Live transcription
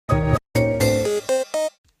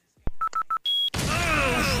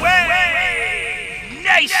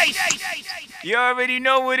You already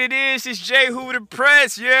know what it is. It's J Who the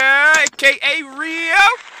Press, yeah, aka Rio.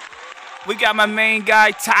 We got my main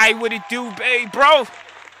guy Ty. What it do, babe, bro?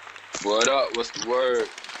 What up? What's the word?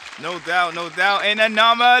 No doubt, no doubt. And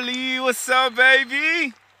Anomaly, what's up,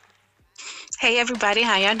 baby? Hey everybody,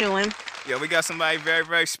 how y'all doing? Yeah, we got somebody very,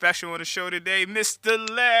 very special on the show today, Mr.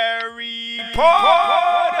 Larry Porter.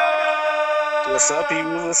 What's up,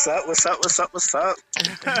 people? What's up? What's up? What's up? What's up?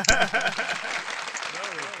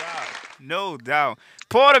 No doubt.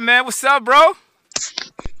 Porter, man, what's up, bro?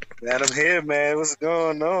 Man, I'm here, man. What's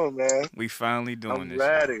going on, man? We finally doing I'm this.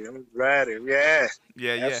 ready. I'm ready. Yeah.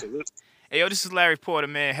 Yeah. Absolutely. Hey, yo, this is Larry Porter,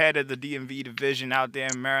 man, head of the DMV division out there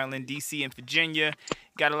in Maryland, D.C., and Virginia.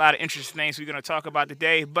 Got a lot of interesting things we're going to talk about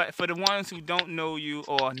today. But for the ones who don't know you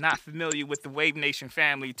or not familiar with the Wave Nation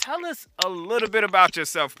family, tell us a little bit about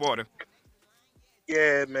yourself, Porter.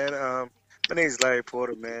 Yeah, man. My name's Larry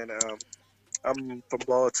Porter, man. I'm from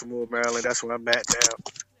Baltimore, Maryland. That's where I'm at now.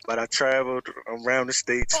 But I traveled around the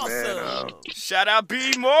states, man. Shout out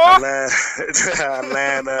B More.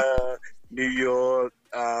 Atlanta, New York,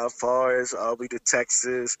 far as all the way to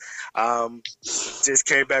Texas. Just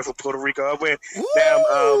came back from Puerto Rico. I went now.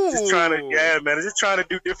 Just trying to, yeah, man. Just trying to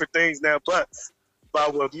do different things now. But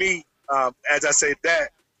with me, as I said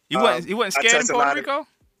that, You wasn't scared in Puerto Rico?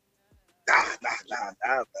 Nah,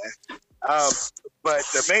 man. But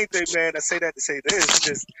the main thing, man, I say that to say this,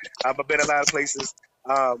 just I've been a lot of places.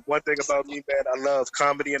 One thing about me, man, I love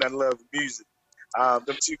comedy and I love music.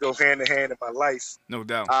 Them two go hand in hand in my life. No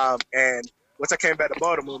doubt. And once I came back to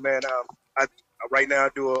Baltimore, man, I right now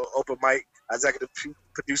do an open mic. I executive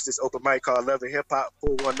produce this open mic called Love and Hip Hop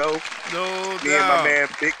 410. No doubt. Me and my man,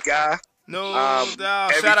 Big Guy. No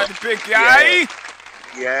doubt. Shout out to Big Guy.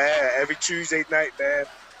 Yeah, every Tuesday night, man,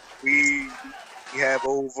 we have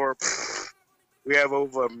over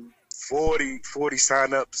 40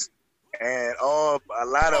 signups. And a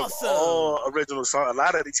lot of all original songs. A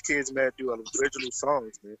lot of these kids, man, do original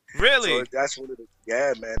songs, man. Really? So that's one of the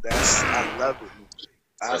man. I love it. Man.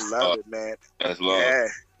 I love it, man. That's love.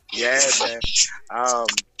 Yeah, man.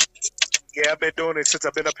 I've been doing it since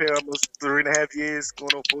I've been up here almost 3.5 years,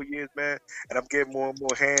 going on 4 years, man. And I'm getting more and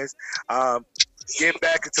more hands. Get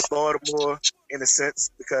back into Baltimore in a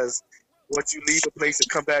sense because once you leave a place and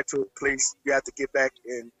come back to a place, you have to get back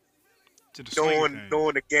in. Knowing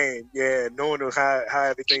the game, knowing how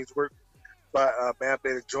everything's worked. But man, I've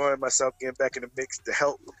been enjoying myself getting back in the mix to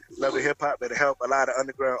help Love and Hip Hop and to help a lot of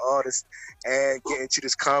underground artists and get into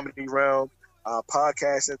this comedy realm,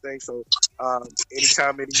 podcasts and things. So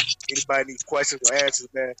anytime anybody needs questions or answers,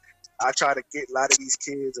 man, I try to get a lot of these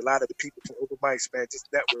kids, a lot of the people from open mics, man, just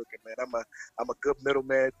networking, man. I'm a good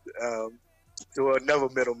middleman. To another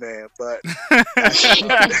middleman, but that's me,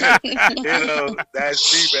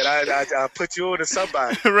 man. I put you on to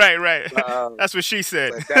somebody. Right. That's what she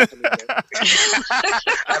said. Definitely, man.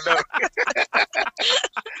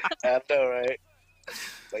 I know, right?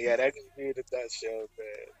 But yeah, that's just me in that show,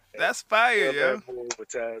 man. That's fire, yo. More over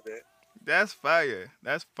time, man. That's fire.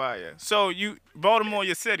 So Baltimore,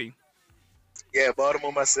 your city? Yeah,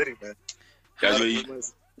 Baltimore, my city, man. That's where you.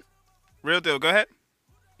 Real deal. Go ahead.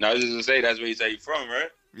 No, I was just gonna say that's where you say you from, right?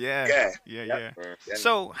 Yeah.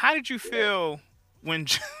 So, how did you feel when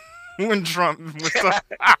Trump was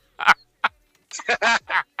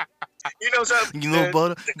You know something? You know,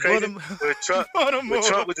 when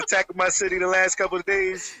Trump was attacking my city the last couple of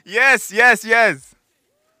days. Yes. Yeah,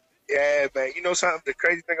 man. You know something? The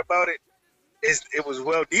crazy thing about it is it was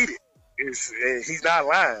well needed. He's not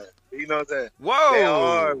lying. You know what I'm saying? Whoa. There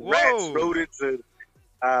are rats, rodents, and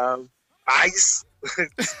ice.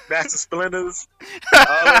 Master Splinters,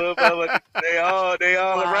 all of them, they all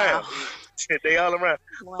around. They all around.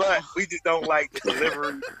 Wow. But we just don't like the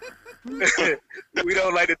delivery. We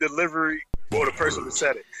don't like the delivery or the person who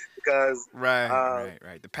said it because right.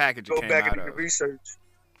 The package. Go back and do the research.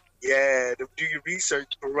 Yeah, do your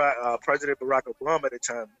research. President Barack Obama at the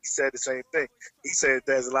time, he said the same thing. He said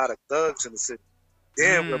there's a lot of thugs in the city.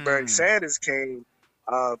 Then when Bernie Sanders came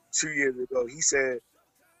 2 years ago, he said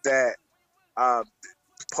that.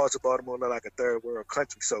 Parts of Baltimore look like a third world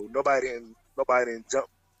country, so nobody didn't jump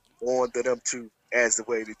on to them two as the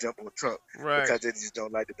way they jump on Trump, right? Because they just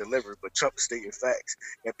don't like to deliver. But Trump is stating facts,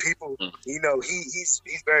 and people, he's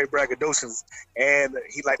very braggadocious, and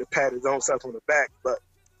he like to pat his own self on the back. But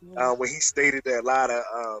when he stated that a lot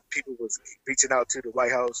of people was reaching out to the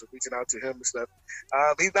White House and reaching out to him and stuff,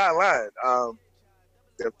 he's not lying.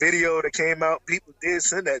 The video that came out, people did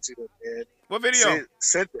send that to them, and what video?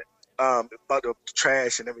 Sent it. About the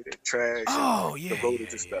trash and everything, the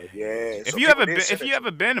rodents and stuff. Yeah. If you ever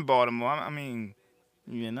been to Baltimore, I mean,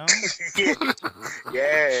 You know.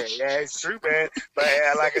 yeah, it's true, man. But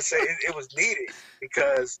like I said, it was needed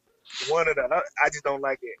because one of the I just don't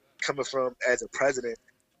like it coming from as a president.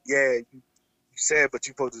 Yeah, you said, but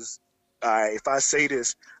you supposed to. All right, if I say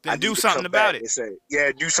this, I Then do need to something come back about it. and say,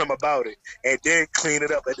 yeah, do something about it, and then clean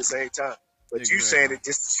it up at the same time. But you saying Exactly. it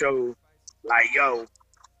just to show, like, yo,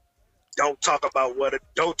 don't talk about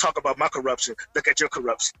my corruption. Look at your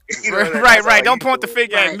corruption. You know, Right, that's all right. Don't you point the doing.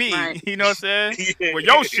 finger at Right, me. right. You know what I'm saying? Yeah. Well,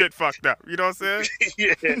 your shit fucked up. You know what I'm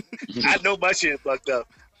saying? Yeah, I know my shit fucked up.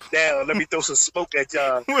 Now let me throw some smoke at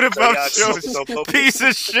y'all. What So about y'all your smoking on both. piece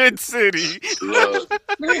of shit city? Look,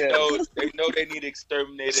 Yeah, they know they need an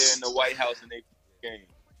exterminator in the White House and they game.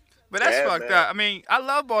 But that's yeah, fucked man. up. I mean, I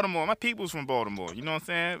love Baltimore. My people's from Baltimore. You know what I'm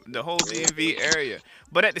saying? The whole DMV area.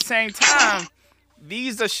 But at the same time,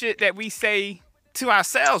 these are shit that we say to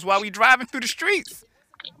ourselves while we driving through the streets.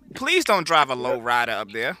 Please don't drive a low rider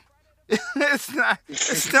up there. It's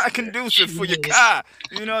not conducive for your Jeez. car.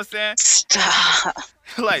 You know what I'm saying? Stop.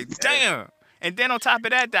 Like, damn. And then on top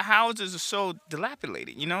of that, the houses are so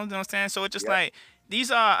dilapidated. You know what I'm saying? So it's just Yeah. like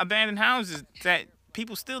these are abandoned houses that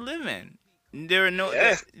people still live in.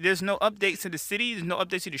 Yeah. There's no updates to the city. There's no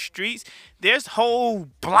updates to the streets. There's whole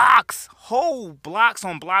blocks on blocks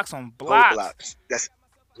on Whole blocks. blocks. That's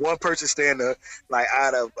one person staying there, like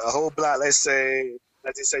out of a whole block. Let's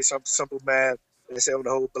just say some simple math. Let's say on the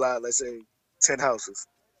whole block, let's say 10 houses.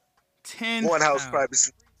 10 One house houses. probably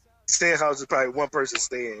 10 houses probably one person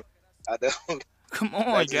staying. I know. Come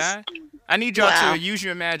on, That's just- guy. I need y'all Wow. to use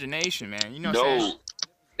your imagination, man. You know what I'm saying? No,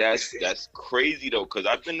 that's crazy though, cause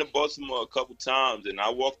I've been to Baltimore a couple times and I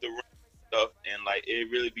walked around stuff and like it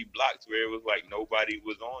really be blocks where it was like nobody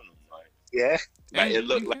was on them, Yeah. like it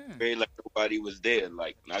looked Yeah. like very like nobody was there,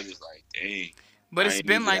 like and I was just like, dang. But I it's ain't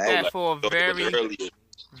been even like know, that like, for a thought it was very, earlier.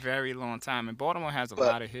 very long time. And Baltimore has a But-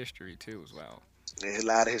 lot of history too, as well. There's a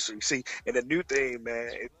lot of history. See, and the new thing, man,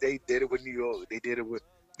 if they did it with New York, they did it with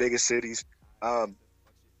bigger cities.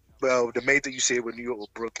 Well, the main thing you said with New York was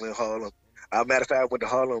Brooklyn, Harlem. Matter of fact, I went to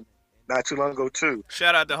Harlem not too long ago too.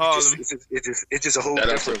 Shout out to Harlem. It's just a whole Shout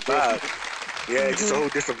out different to vibe. Yeah, it's just a whole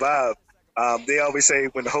different vibe. They always say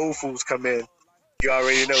when the Whole Foods come in, you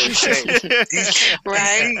already know it's changed.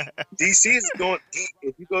 Right? DC is going.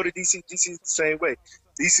 If you go to DC, DC is the same way.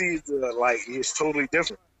 DC is it's totally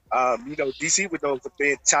different. You know, DC was known for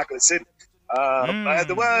being chocolate city.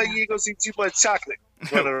 After a while, you ain't gonna see too much chocolate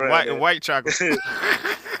running around. there. white chocolate.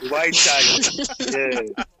 White chocolate, yeah,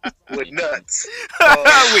 with nuts.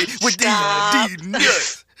 with Stop. these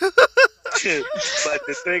nuts. But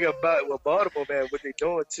the thing about Baltimore, man, what they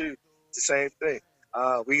doing too, it's the same thing.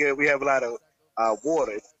 We have a lot of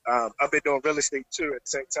water. I've been doing real estate too at the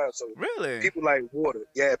same time. So Really? people like water.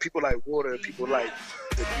 Yeah, people like water and people like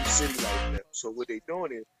the new city like that. So what they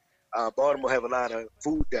doing is Baltimore have a lot of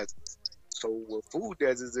food deserts. So what food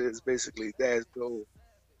deserts is basically there's no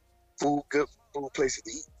good food places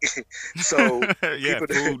to eat. So Yeah,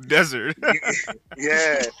 people food desert.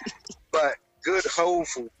 yeah, but good whole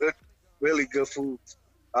food, really good food.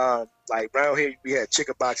 Like around here we had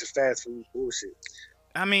chicken boxes, fast food bullshit.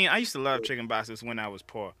 I mean, I used to love chicken boxes when I was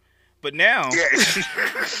poor. But now, Yeah,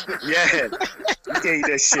 yeah, you can't eat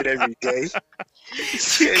that shit every day.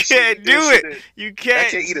 you can't do it. You I can't.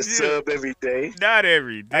 can't eat a do sub every day. it. Not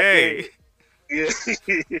every day. Yeah.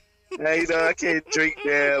 Now, you know, I can't drink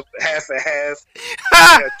half and half.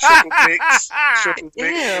 Yeah, triple mix. Triple mix.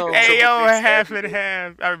 Ew. Hey, triple yo, mix half every and day.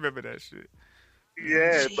 half. I remember that shit.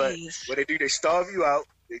 Yeah, but Jeez. what they do, they starve you out.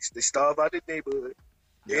 They starve out the neighborhood.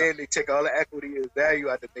 Then they take all the equity and value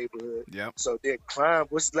out the neighborhood. Yep. So then crime,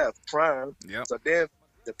 what's left? Crime. Yep. So then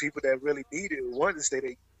the people that really need it want to stay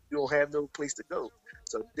there, you don't have no place to go.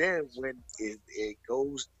 So then when it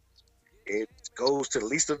goes to the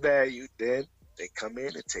least of value, then they come in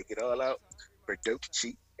and take it all out for dope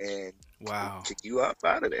cheap and Wow. kick you out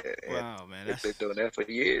of there. And Wow, man. they've That's been doing that for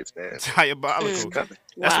years, man. diabolical. It's coming.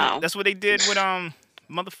 Wow. That's what they did with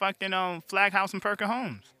motherfucking Flag House and Perkin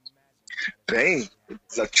Homes. Dang,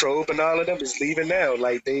 the Trobe and all of them is leaving now.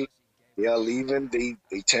 Like they are leaving. They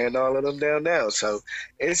tearing all of them down now. So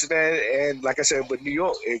it's bad. And like I said, with New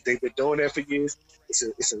York, they've been doing that for years. It's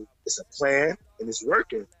a plan and it's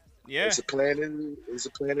working. Yeah. It's a plan and it's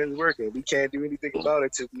working. We can't do anything about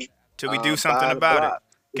it Till we do something buy the about it. block.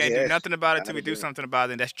 Can't Yeah. do nothing about it till we Gotta do do it. something about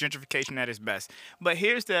it. That's gentrification at its best. But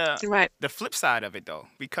here's Right. the flip side of it though,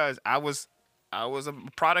 because I was a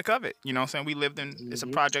product of it. You know what I'm saying? We lived in it's a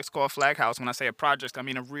project called Flag House. When I say a project, I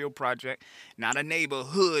mean a real project, not a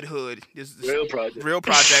neighborhood hood. This is Real project. real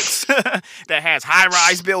projects that has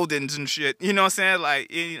high-rise buildings and shit. You know what I'm saying? Like,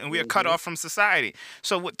 and we are cut off from society.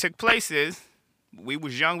 So what took place is We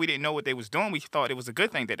was young. We didn't know what they was doing. We thought it was a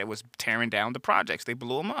good thing that they was tearing down the projects. They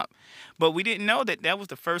blew them up, but we didn't know that that was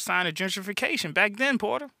the first sign of gentrification back then,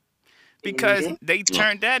 Porter, because Mm-hmm. they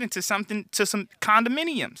turned that into something to some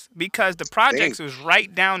condominiums because the Dang. projects was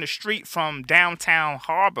right down the street from downtown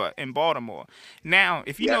Harbor in Baltimore. Now,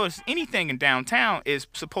 if you Yep. notice anything in downtown is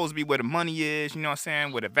supposed to be where the money is, you know what I'm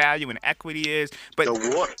saying, where the value and equity is, but The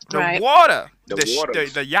water. the Right. water, The the, sh- water.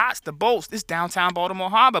 the yachts, the boats, it's downtown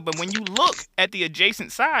Baltimore Harbor. But when you look at the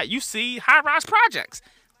adjacent side, you see high-rise projects,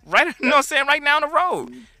 right? You know what I'm saying, right down the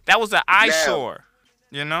road. That was an eyesore,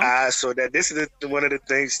 you know. So that this is one of the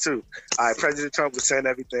things too. All right, President Trump was saying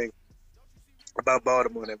everything about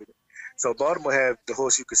Baltimore and everything. So Baltimore have the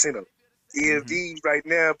Horseshoe Casino. DMV right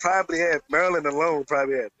now probably have Maryland alone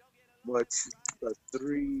probably have what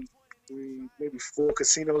three, maybe four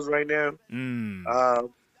casinos right now. Mm.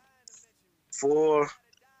 Four.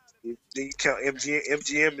 If you count MGM,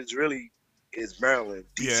 MGM is Maryland.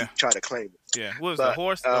 DC Yeah. try to claim it. Yeah. What was But, the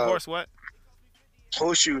horse? The horse what?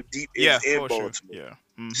 Horseshoe deep is Yeah, in horseshoe. Baltimore. Yeah.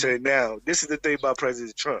 Mhm. So now this is the thing about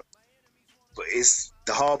President Trump, but it's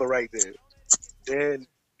the harbor right there. Then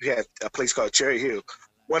you have a place called Cherry Hill,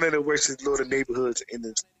 one of the worst little neighborhoods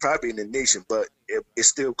probably in the nation, but it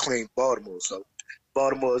still claimed Baltimore. So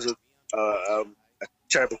Baltimore is a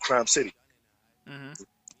terrible crime city. Mhm.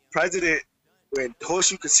 President, when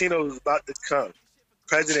Horseshoe Casino was about to come,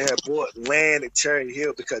 President had bought land in Cherry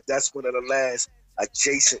Hill because that's one of the last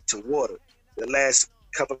adjacent to water. The last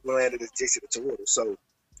couple of land that is adjacent to water. So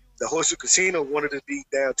the Horseshoe Casino wanted to be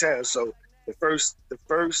downtown. So the first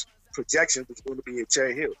projection was going to be at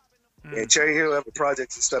Cherry Hill. And Cherry Hill have a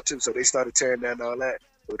project and stuff too. So they started tearing down all that.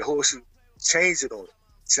 But the Horseshoe changed it on it.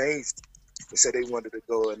 Changed. They said they wanted to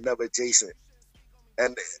go another adjacent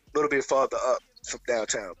and a little bit farther up from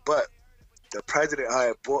downtown. But the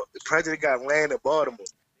president got land in Baltimore.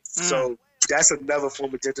 So that's another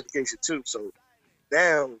form of gentrification too. So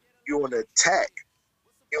now you're on the attack.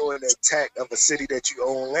 You're on the attack of a city that you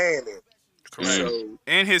own land in. Correct. So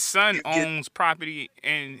And his son you get- owns property,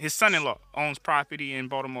 and his son-in-law owns property in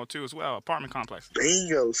Baltimore too as well, apartment complex.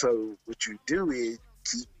 bingo. So what you do is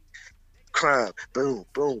keep crime. Boom,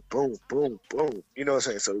 boom, boom, boom, boom. You know what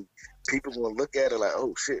I'm saying? So people gonna look at it like,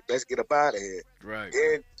 oh shit, let's get up out of here. Right.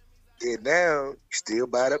 And now you still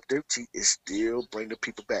buy it up dirt cheap. It still bring the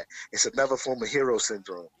people back. It's another form of hero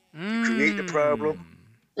syndrome. create the problem.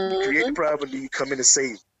 Create the problem, then you come in and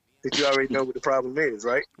save it. Because you already know what the problem is,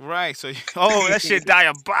 right? Right. So, oh, that shit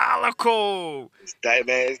diabolical. It's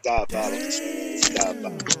diabolical. It's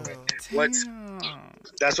diabolical.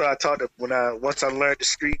 That's what I taught them once I learned the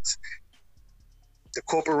streets. The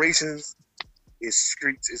corporations is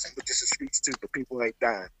streets. It's just the streets too, but people ain't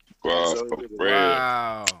dying. Wow, So, for real.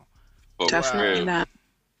 Wow. For Definitely real. not.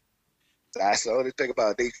 that's the only thing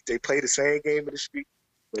about it. They play the same game in the street,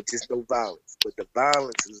 but just no violence. But the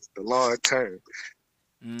violence is the long term.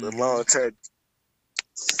 The long term.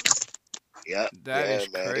 Yeah. That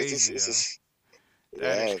is man. crazy.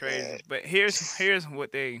 That is crazy. Man. But here's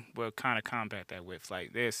what they will kind of combat that with.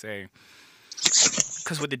 Like they say,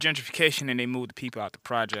 because with the gentrification and they moved the people out the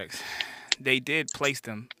projects, they did place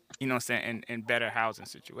them, you know what I'm saying, in better housing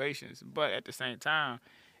situations. But at the same time,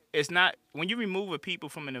 it's not, when you remove a people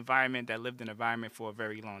from an environment that lived in an environment for a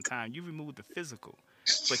very long time, you remove the physical.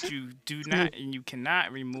 But you do not, and you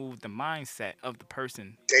cannot remove the mindset of the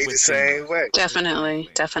person. They the within same way.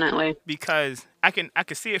 Definitely. Because I can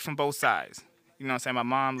see it from both sides. You know what I'm saying? My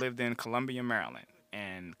mom lived in Columbia, Maryland.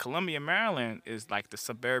 And Columbia, Maryland is like the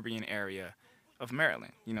suburban area of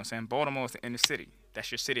Maryland. You know what I'm saying? Baltimore is the inner city. That's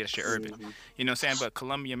your city, that's your urban. You know what I'm saying? But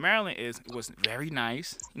Columbia, Maryland was very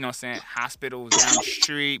nice. You know what I'm saying? Hospitals down the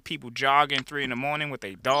street, people jogging 3 a.m. with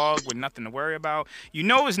a dog with nothing to worry about. You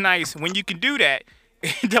know it's nice when you can do that.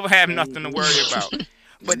 Don't have nothing to worry about.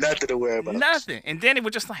 But nothing to worry about. Nothing. And then it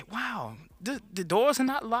was just like, wow, the doors are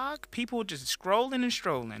not locked. People just scrolling and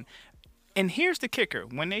strolling. And here's the kicker.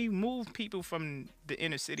 When they move people from the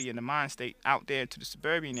inner city and the mind state out there to the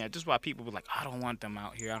suburban area, just why people were like, I don't want them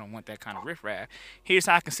out here. I don't want that kind of riffraff. Here's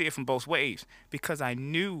how I can see it from both ways. Because I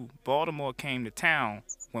knew Baltimore came to town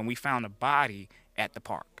when we found a body at the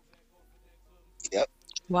park. Yep.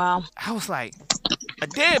 Wow. I was like, a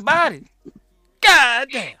dead body? God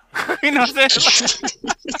damn. You know what I'm saying?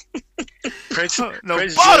 Prince Baltimore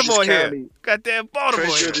George's here. County. Goddamn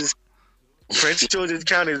Baltimore here. Prince George's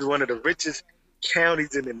County is one of the richest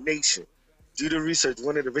counties in the nation. Do the research.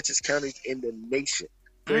 One of the richest counties in the nation.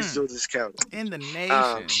 Prince George's County. In the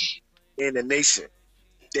nation. In the nation.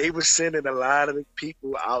 They were sending a lot of the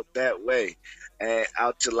people out that way. And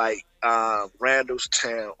out to like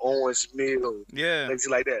Randallstown, Owens Mills, Yeah. places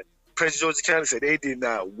like that. Prince George's County said they did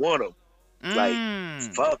not want them. Like,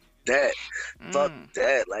 Mm. fuck that. Fuck Mm.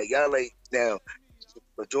 that. Like, y'all like, now,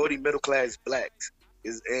 majority middle class blacks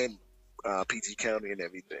is in PG County and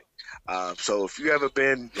everything. So if you ever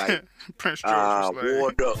been like Prince George was like,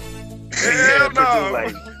 warned up, yeah, hell Purdue, no.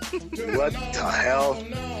 like what the hell?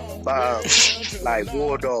 Like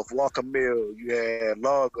Waldorf, Walker Mill, you had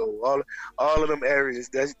Largo, all of them areas.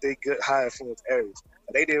 They good high influence areas.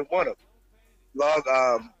 And they didn't want them.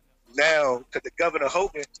 Now because Governor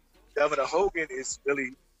Hogan is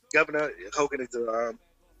really Governor Hogan is the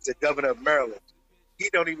governor of Maryland. He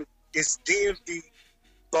don't even it's DMV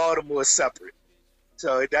Baltimore is separate.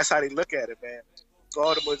 So that's how they look at it, man.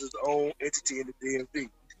 Baltimore is its own entity in the DMV.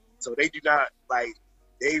 So they do not like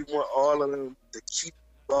they want all of them to keep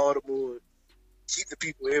Baltimore, keep the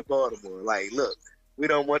people in Baltimore. Like, look, we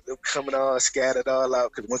don't want them coming all scattered all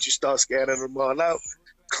out because once you start scattering them all out,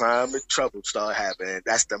 crime and trouble start happening.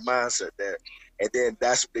 That's the mindset there. And then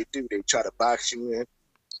that's what they do. They try to box you in,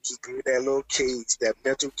 keep you in that little cage, that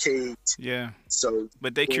mental cage. Yeah. So,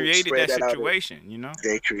 but they created that situation, you know?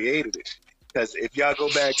 They created it. Because if y'all go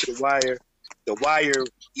back to the Wire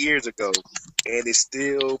years ago, and it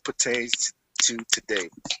still pertains to today.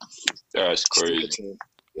 That's crazy.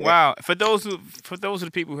 Yeah. Wow. For those of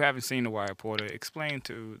the people who haven't seen The Wire, Porter, explain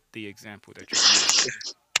to the example that you're using.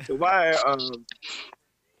 The Wire,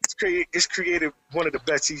 it's created one of the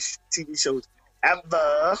best TV shows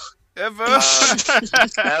ever. Ever,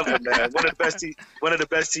 man. One of the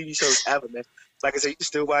best TV shows ever, man. Like I said, you can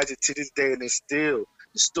still watch it to this day, and it's still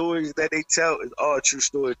the stories that they tell is all true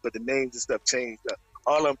stories, but the names and stuff changed up.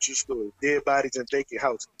 All of them true stories. Dead bodies in vacant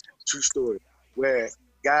house, true story. Where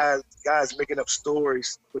guys making up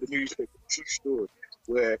stories for the newspaper, true story.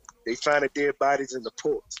 Where they find the dead bodies in the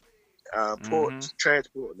ports,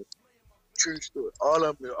 transporting them, true story. All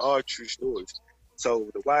of them are true stories. So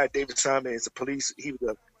the Wire, David Simon is a police. He was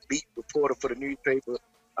a beat reporter for the newspaper.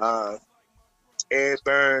 Ed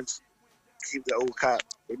Burns, he was an old cop.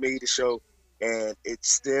 They made the show, and it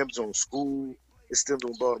stems on school. It stems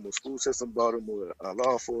on Baltimore school system, Baltimore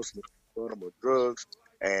law enforcement, Baltimore drugs,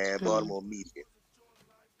 and Baltimore media,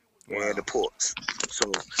 and the ports.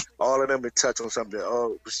 So all of them would touch on something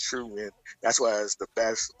that was true, and that's why it's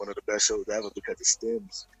one of the best shows ever, because it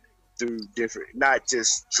stems through different, not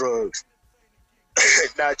just drugs.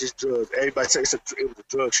 Not just drugs. Everybody says it was a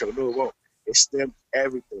drug show. No, it won't. It stemmed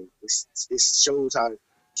everything. It shows how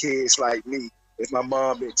kids like me, if my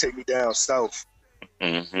mom didn't take me down south,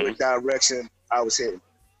 what direction I was heading.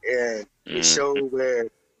 And it showed where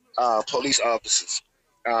police officers,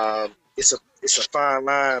 it's a fine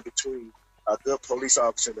line between a good police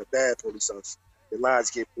officer and a bad police officer. The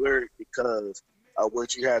lines get blurred because of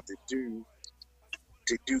what you have to do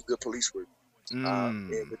good police work. And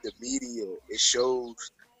with the media, it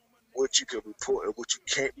shows what you can report and what you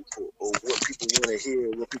can't report, or what people want to hear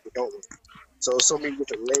and what people don't want. So many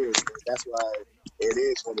different layers, man. That's why it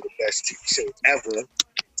is one of the best TV shows ever.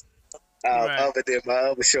 Other than my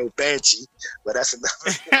other show, Banshee, but that's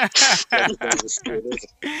another.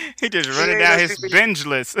 He just running down his binge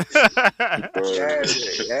list. Yeah,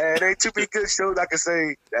 it ain't too many good shows I can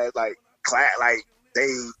say that like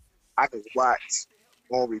I can watch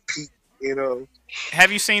on repeat. You know.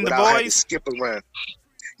 Have you seen The Boys? Skip around.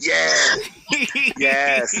 Yeah.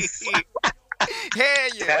 Yes. Hell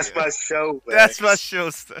yeah. That's my show, man. That's my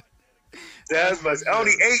show, sir. That's my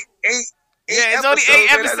only eight. Yeah, it's only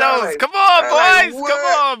 8 episodes. Like, come on, boys. Come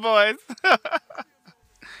on, boys.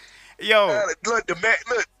 Yo. Look,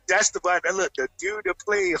 that's the one. Look, the dude that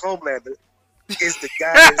played Homelander is the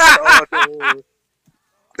guy that starred on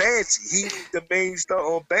Banshee. He's the main star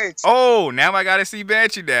on Banshee. Oh, now I gotta see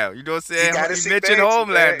Banshee now. You know what I'm saying? You mentioned Banshee,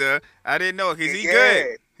 Homelander. Man. I didn't know because he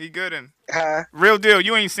good. He good in Real Deal.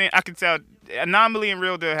 You ain't seen. I can tell. Anomaly and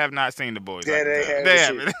Real Deal have not seen The Boys. Yeah, they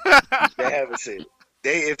haven't. They haven't seen it.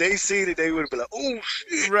 If they seen it, they would have been like, "Oh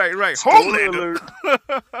shit!" Right. Homelander.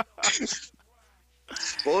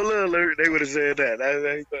 Spoiler alert! They would have said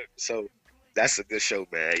that. So that's a good show,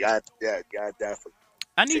 man. Y'all definitely.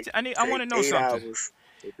 I want to know something.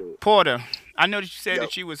 Porter, I know that you said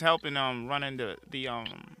that you was helping running the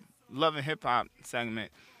Love and Hip Hop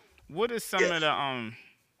segment. What is some of the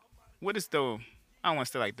what is the, I don't want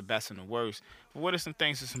to say like the best and the worst, but what are some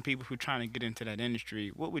things for some people who are trying to get into that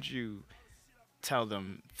industry? What would you tell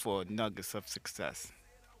them for nuggets of success?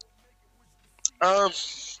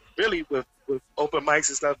 Really with open mics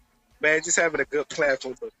and stuff, man, just having a good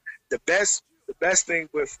platform. But the best thing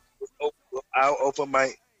with our open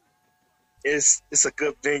mic is it's a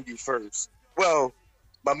good venue first. Well,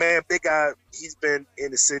 my man Big Guy, he's been in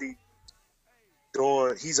the city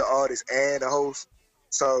he's an artist and a host,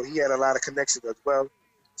 so he had a lot of connections as well.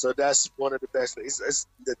 So that's one of the best things. It's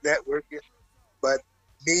the networking. But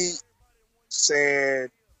me saying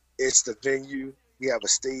it's the venue, we have a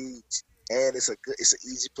stage, and it's an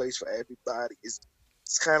easy place for everybody. It's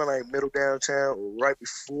kind of like middle downtown or right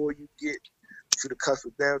before you get to the cusp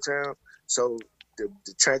of downtown. So the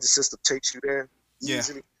transit system takes you there Yeah.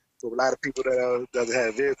 easily. For a lot of people that doesn't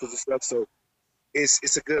have vehicles and stuff, so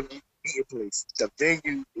it's a good meeting place. The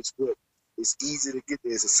venue is good. It's easy to get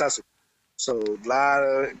there. It's accessible. So a lot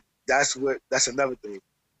of that's another thing.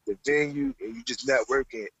 The venue and you just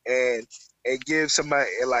networking and give somebody,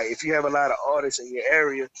 like if you have a lot of artists in your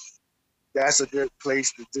area, that's a good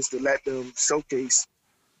place to just to let them showcase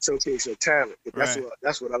your talent. Right.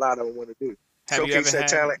 That's what a lot of them want to do. Have you Showcase ever their had?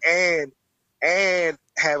 talent and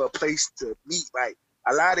have a place to meet. Like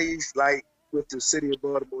a lot of these, like with the city of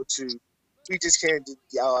Baltimore too, we just can't just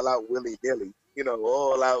be all out willy nilly.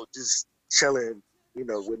 All out just chilling.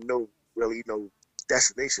 With no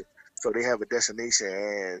destination. So they have a destination,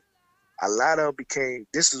 and a lot of them became.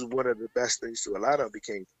 This is one of the best things too. A lot of them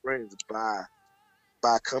became friends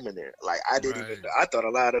by coming there. Like I didn't Right. even. I thought a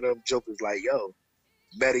lot of them jokers like, yo,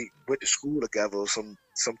 went to school together or some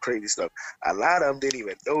crazy stuff. A lot of them didn't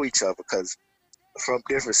even know each other because from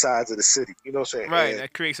different sides of the city. You know what I'm saying? Right.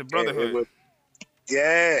 That creates a brotherhood.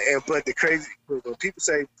 But the crazy when people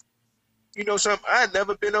say, something, I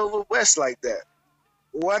never been over west like that,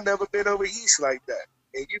 or I never been over east like that,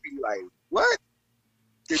 and you be like, what?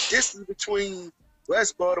 The distance between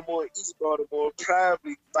West Baltimore and East Baltimore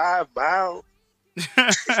probably 5 miles.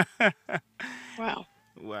 Wow.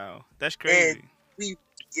 Wow. That's And crazy.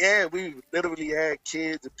 we literally had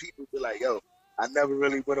kids and people be like, yo, I never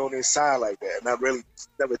really went on this side like that. And I really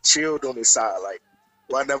never chilled on this side. Like,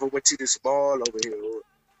 I never went to this mall over here.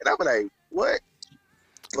 And I'm like, what?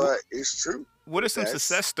 But it's true. What are some That's-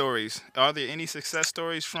 success stories? Are there any success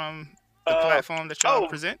stories from the Uh, platform that y'all oh.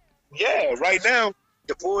 present? Yeah, right now,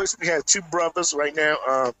 the boys, we have 2 brothers right now.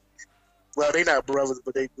 Well, they not brothers,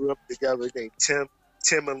 but they grew up together. They named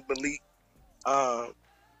Tim and Malik.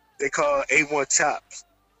 They call A1 Chops.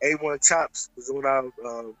 A1 Chops was on our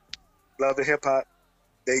Love and Hip Hop.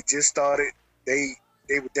 They just started. They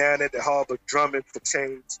were down at the harbor drumming for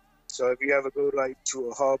change. So if you ever go to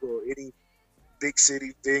a harbor or any big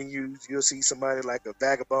city venues, you'll see somebody like a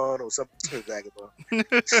vagabond or something. Vagabond.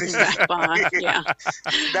 Vagabond, yeah. Nah,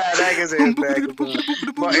 that is a vagabond.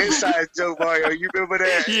 My inside joke, Mario. You remember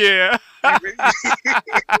that? Yeah.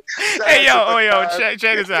 Hey yo,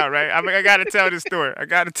 check this out, right? I gotta tell this story.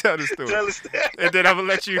 Tell us that. And then I'm gonna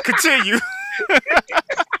let you continue.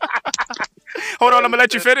 Hold on, I'm gonna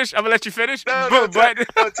let you finish. No, But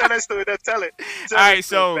tell that story. No, tell it. all right,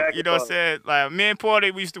 so I said, like, me and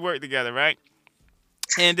Porter, we used to work together, right?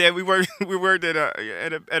 And then we worked at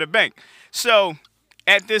a bank. So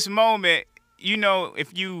at this moment,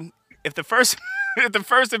 if the first if the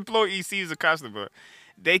first employee sees a customer,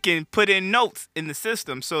 they can put in notes in the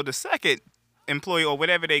system, so the second employee or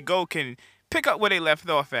whatever they go can pick up where they left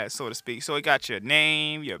off at, so to speak. So it got your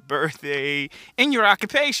name, your birthday, and your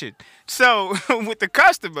occupation. So with the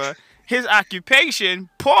customer, his occupation,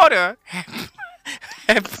 Porter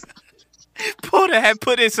had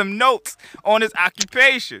put in some notes on his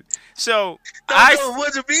occupation. So it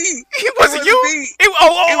wasn't me. It wasn't you. Me. It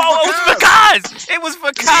was for cause. It was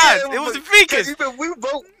for cause. It was for because. We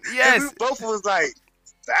both. Yes. We both was like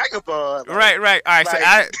vagabond. Right. All right. So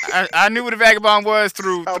I knew what a vagabond was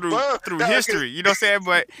through history. You know what I'm saying?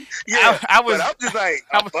 But yeah, I was. But I'm just like,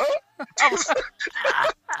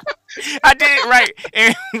 I did right.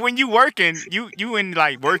 And when you working, you in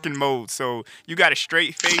like working mode, so you got a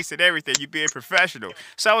straight face and everything. You being professional.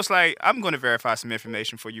 So I was like, I'm going to verify some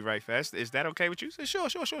information for you right fast. Is that okay with you? I said, sure.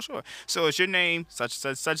 So is your name such?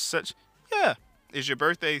 Yeah. Is your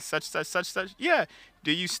birthday such? Yeah.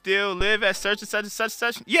 Do you still live at such and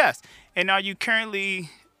such? Yes. And are you currently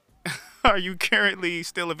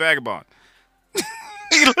still a vagabond?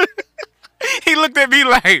 He looked at me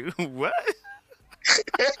like, what?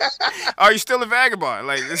 Are you still a vagabond?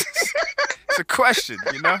 Like, it's a question,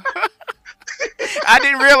 I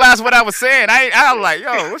didn't realize what I was saying. I was like,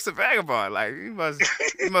 yo, what's a vagabond? Like,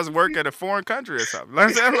 he must work at a foreign country or something. You know what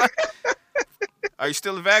I'm saying? Like, are you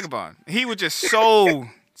still a vagabond? He was just so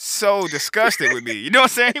disgusted with me. You know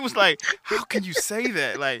what I'm saying? He was like, how can you say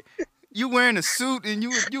that? Like, you wearing a suit and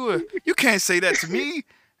you can't say that to me.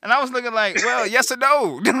 And I was looking like, well, yes or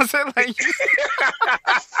no. You know what I'm saying? Like,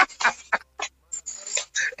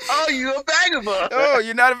 oh, you a vagabond. Oh,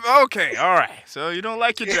 you're not okay. All right. So you don't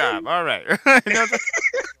like your job. All right. You know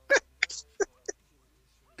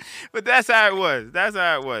but that's how it was.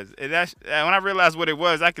 And when I realized what it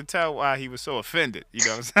was, I could tell why he was so offended. You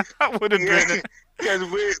know what I'm saying? I would have been.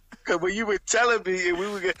 Cause when you were telling me and we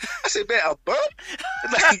were, I said, man, a bump?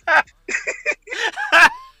 Like,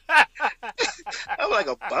 I'm like,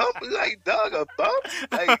 a bump? Like, dog, a bump?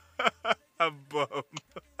 Like, a bum.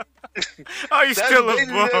 Are you still a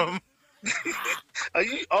bum? Are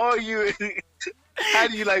you? How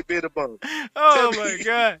do you like being a bum? Oh my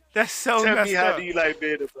God, that's so Tell messed me, how up. do you like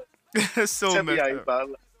being a bum? That's so Tell me messed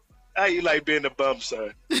how you like being a bum,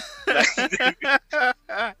 sir. Like,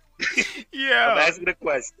 up. Yeah, I'm asking the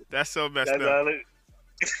question. that's so messed That's up. all it.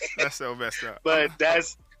 That's so messed up. But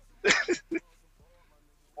that's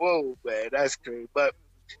whoa, man, that's crazy. But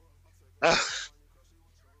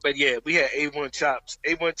yeah, we had A1 Chops.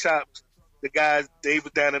 A1 Chops, the guys, they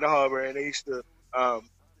was down in the harbor and they used to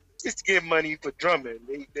just get money for drumming.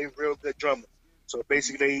 They real good drumming. So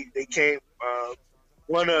basically they came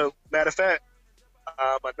matter of fact,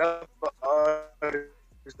 another artist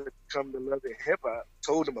that come to Love and Hip Hop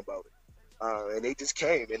told them about it. And they just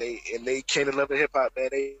came and they came to Love and Hip Hop, man.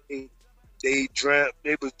 They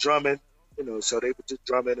was drumming, so they were just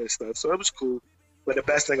drumming and stuff. So it was cool. But the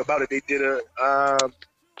best thing about it, they did a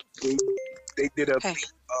they did a Hey.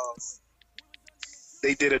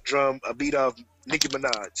 beat a beat of Nicki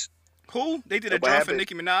Minaj. Who? They did a What drum for happened?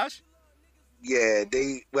 Nicki Minaj? Yeah,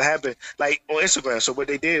 what happened? Like on Instagram. So what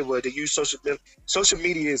they did was they used social media. Social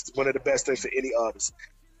media is one of the best things for any artist.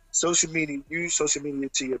 Use social media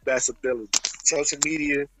to your best ability. Social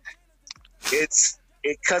media,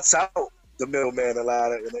 it cuts out the middleman a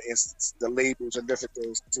lot in the instance, the labels and different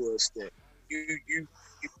things to an extent. You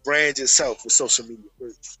brand yourself with social media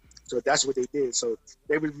first. So that's what they did. So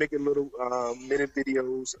they was making little minute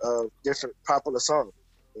videos of different popular songs.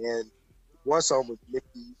 And one song was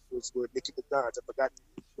with Nicki Minaj. I forgot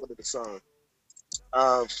one of the songs.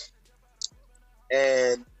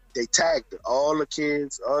 And they tagged her. All the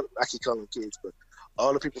kids, I keep calling them kids, but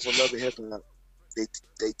all the people from Love and Hip Hop,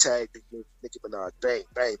 they tagged Nicki Minaj. Bang,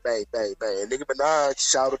 bang, bang, bang, bang. And Nicki Minaj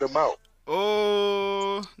shouted them out.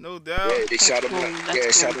 Oh, no doubt. Yeah, they shouted cool. them out. That's Yeah,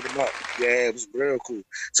 cool. shouted them out. Yeah, it was real cool.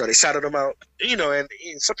 So they shouted them out. And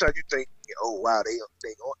sometimes you think, oh wow, they up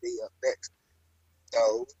next.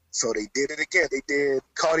 So they did it again. They did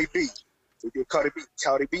Cardi B. They did Cardi B.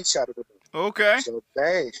 Cardi B shouted them out. Okay. So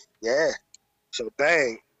bang, yeah. So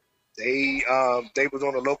bang. They was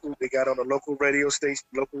on a local. They got on a local radio station,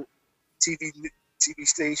 local TV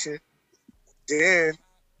station. Then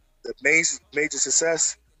the major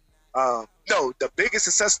success. No, the biggest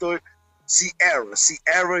success story. Sierra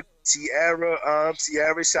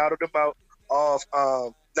shouted them out of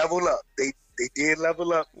Level Up. They did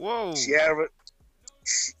Level Up. Whoa. Sierra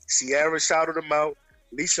shouted them out.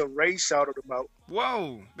 Lisa Ray shouted them out.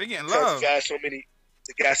 Whoa. They getting Because love. they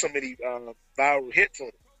got so many viral hits on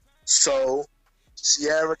it. So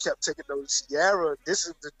Sierra kept taking those. Sierra, this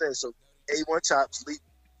is the thing. So A1 Chops, Leak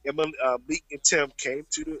and Tim came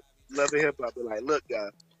to the Love and Hip Hop. They're like, look,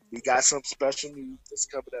 guys, we got some special news that's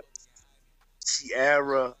coming up.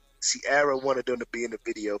 Sierra wanted them to be in the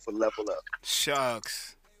video for Level Up,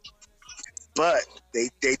 Shucks. but they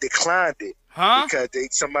declined it Huh? because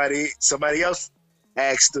somebody else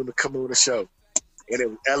asked them to come on the show, and it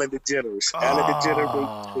was Ellen DeGeneres. Ellen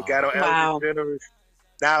DeGeneres, they got on Wow. Ellen DeGeneres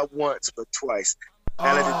not once but twice.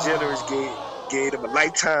 Ellen DeGeneres gave them a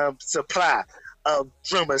lifetime supply of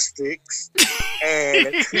drumsticks,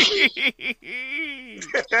 and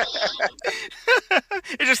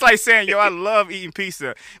It's just like saying, yo, I love eating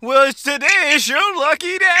pizza. Well, today is your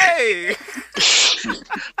lucky day.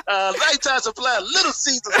 lifetime supply of Little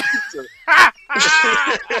Caesars pizza.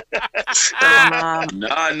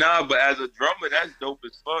 Nah, but as a drummer, that's dope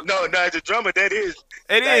as fuck. No, as a drummer, that is.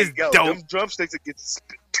 It is yo, dope. Them drumsticks It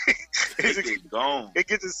get gone. it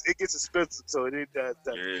gets expensive, so it does.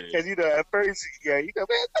 Yeah. Because at first, man, what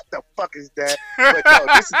the fuck is that? But no,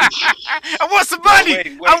 this is I want some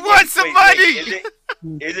money. I want some money.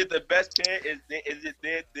 Is it the best pair? Is it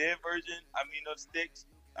their version? I mean, of sticks.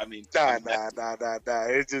 I mean, nah.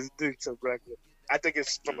 It's just some regular. I think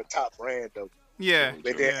it's from a top brand though. Yeah.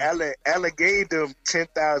 But then Ellen gave them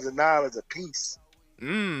 $10,000 a piece.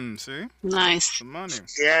 See? Nice. Some money.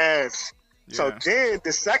 Yes. Yeah. So then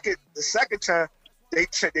the second time they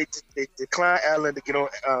declined Ellen to get on.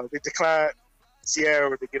 They declined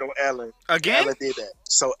Sierra to get on Ellen. Again? Ellen did that.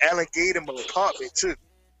 So Ellen gave him an apartment too.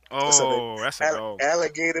 Oh, that's a goal. Ellen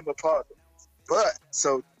gave him an apartment. But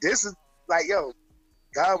so this is like, yo,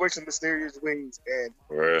 God works in mysterious ways, and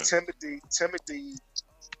Timothy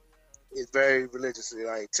is very religious.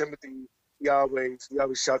 Like Timothy, he always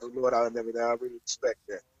shout the Lord out and everything. I really respect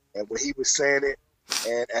that. And when he was saying it,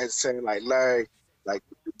 and as saying like Larry, like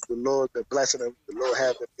the Lord been blessing him, the Lord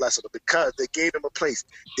have been blessing him because they gave him a place.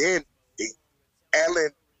 Then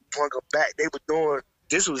Ellen brought them back. They were doing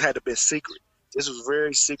this had to be secret. This was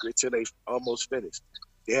very secret till they almost finished.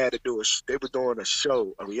 They had to do they were doing a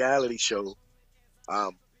show, a reality show,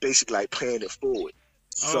 basically like paying it forward.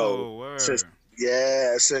 So Oh, word. since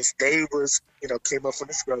they was came up from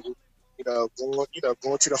the struggle, going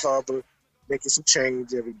to the harbor, making some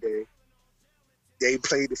change every day. They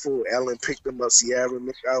played it forward. Ellen picked them up. Sierra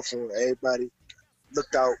looked out for them. Everybody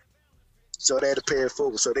looked out. So they had to pay it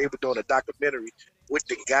forward. So they were doing a documentary with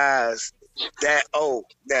the guys that now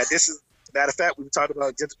this is matter of fact we were talking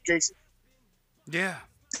about gentrification. Yeah.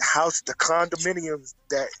 The condominiums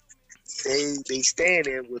that they stand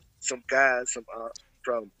in with some guys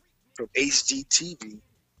from HGTV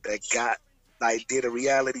that did a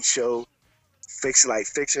reality show fixing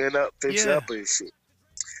up and shit.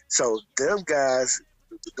 So them guys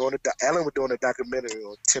Ellen was doing a documentary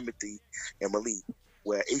on Timothy and Malik,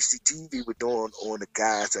 where HGTV were doing on the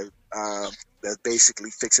guys that's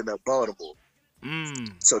basically fixing up Baltimore.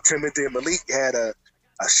 So Timothy and Malik had a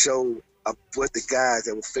show with the guys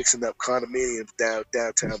that were fixing up condominiums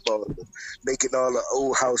downtown Baltimore, making all the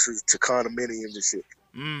old houses to condominiums and shit.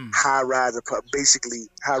 High-rise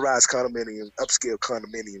condominiums, upscale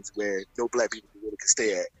condominiums where no black people really can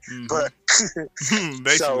stay at. But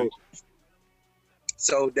basically.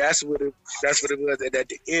 So that's what it was. And at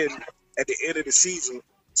the end of the season,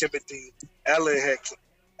 Ellen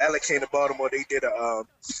came to Baltimore. They did a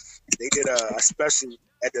special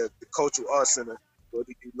at the Cultural Arts Center where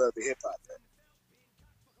we do Love and Hip Hop.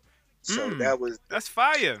 So that's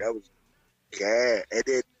fire. That was and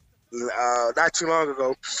then not too long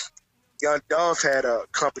ago, Young Dolph had a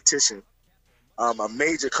competition, a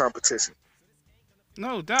major competition.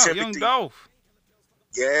 No doubt, Young Dolph.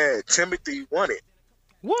 Yeah, Timothy won it.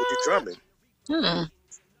 What? With the drumming.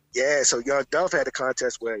 Yeah, so Young Dolph had a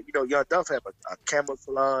contest where Young Dolph had a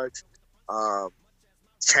camouflage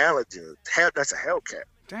challenger. That's a Hellcat.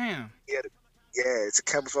 Damn. Yeah, it's a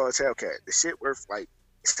camouflage Hellcat. The shit worth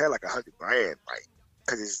it's like $100,000,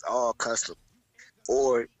 because it's all custom.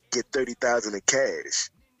 Or get 30,000 in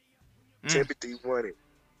cash. Timothy won it,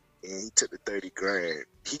 and he took the 30 grand.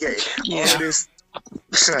 He got all this. I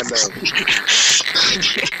know.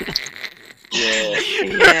 Yeah.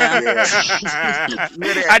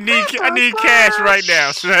 I need cash right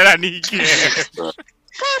now, son. I need cash.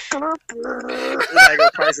 Like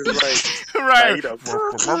a Price is Right.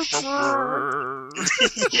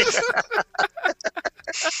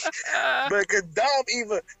 But cause Dom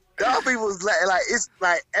was like it's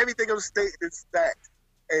like everything on the state is that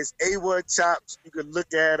as A1 chops. You can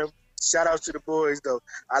look at them. Shout out to the boys though.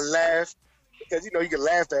 I laughed because you can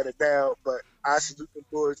laugh at it now, but I salute the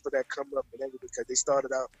boys for that come up and everything because they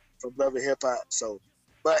started out from Love and Hip Hop. So,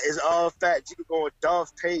 but it's all facts. You can go on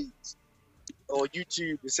Dolph's page on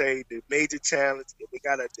YouTube and say the major challenge.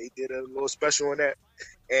 They did a little special on that,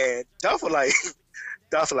 and Dolph was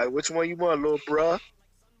like, which one you want, little bruh?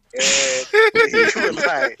 And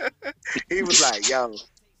he was like, yo,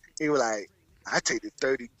 I take the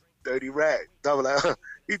 30 racks. Dolph was like,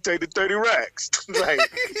 he take the 30 racks. Like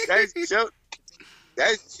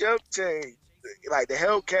that's your change. Like the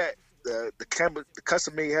Hellcat, the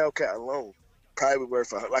custom made Hellcat alone probably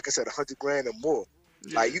worth like I said $100,000 or more.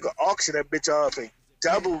 Yeah. Like you can auction that bitch off and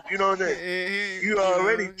double. You know what I mean? You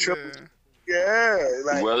already triple. Yeah.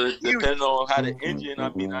 Like well, it depends on how the engine. I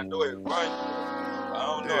mean, I know it runs. I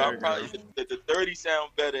don't know. I probably the 30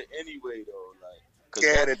 sound better anyway though. Like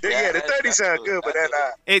the 30 sound good, but then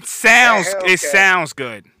it sounds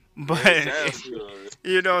good. But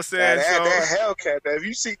you know what I'm saying? That Hellcat, if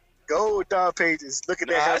you see Gold Dog pages, look at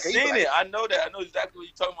that Hellcat. I seen it. I know that. I know exactly what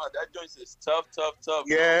you're talking about. That joint is tough.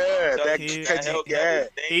 Yeah,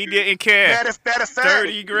 he didn't care. Matter of fact,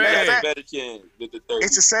 $30,000. Better chance with the 30.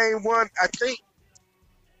 It's the same one. I think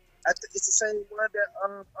it's the same one that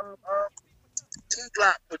T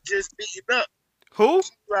Glock was just beating up. Who?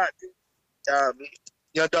 Glock.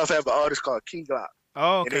 Young Dolph have an artist called Key Glock.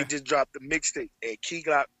 Oh, okay. And they just dropped the mixtape, and Key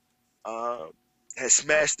Glock has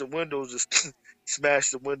smashed the windows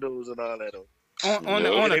and all that on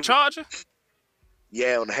the Charger.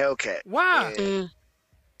 Yeah, on the Hellcat. Wow.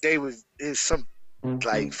 It's some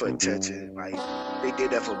like for attention. Like they did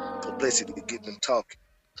that for publicity to get them talking.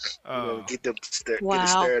 Get them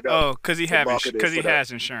stirred up. Oh, because he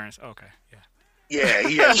has insurance. Okay. Yeah,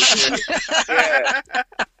 he has insurance. Yeah.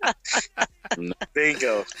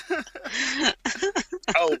 Bingo.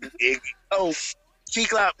 Key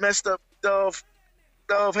Glock messed up Dove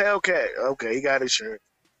Hellcat. Okay, he got insurance.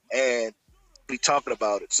 And we talking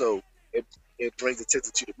about it. So it brings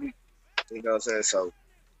attention to the music. You know what I'm saying? So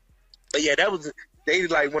but yeah, they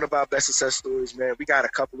like one of our best success stories, man. We got a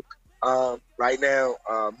couple Right now,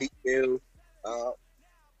 Meek Mill,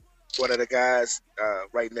 one of the guys,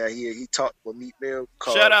 right now he talked with Meek Mill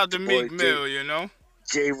Shout called out the to boy Meek Mill, you know.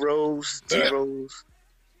 J Rose, J Yeah. Rose.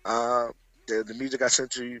 The music I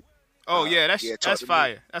sent to you. Oh yeah, Yeah, talk that's to me.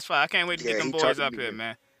 fire. That's fire. I can't wait to get Yeah, them he boys talked to up Meek here, Mill.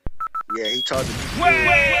 man. Yeah, he talked to Meek Mill.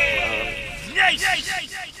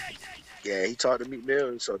 Yeah, he talked to Meek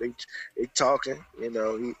Mill, so they talking. You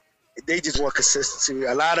know, they just want consistency.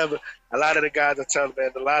 A lot of the guys I tell them,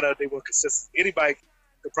 man, a lot of they want consistency. Anybody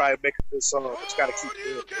could probably make a good song, but you got to keep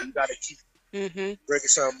doing it. You got to keep bringing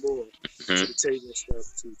something more to the table and stuff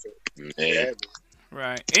too. So, yeah, man.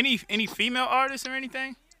 Right. Any female artists or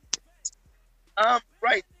anything?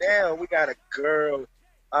 Right now we got a girl.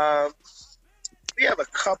 We have a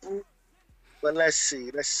couple, but let's see.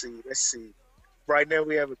 Right now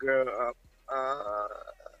we have a girl.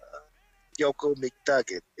 Yoko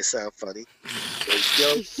McDuggan. It sounds funny.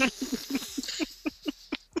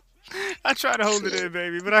 I tried to hold it in,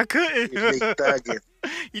 baby, but I couldn't. McDuggan.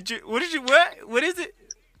 What is it?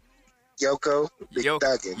 Yoko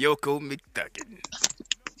McDuggan. Yoko McDuggan.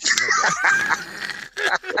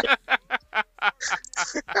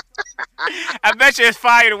 I bet you it's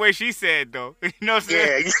fire the way she said though. You know what I'm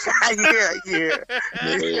saying? Yeah.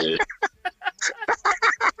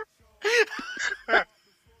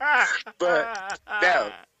 But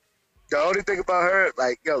now, the only thing about her,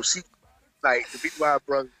 like, she, like, the reason why I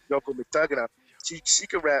brought Yoko McDuggan up, she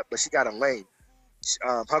can rap, but she got a lane.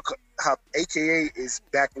 Her AKA is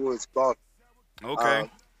Backwoods Baltimore. Okay.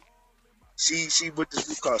 She with this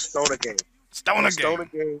group called Stoner Gang. Stoner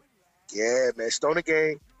Gang. Yeah, man. Stoner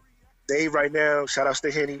Gang. They right now, shout out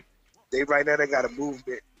to Henny. They right now they got a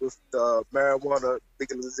movement with the marijuana,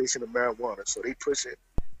 legalization of marijuana. So they pushing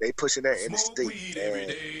that in the state.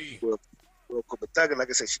 And with McDuggan, like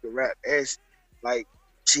I said, she can rap, and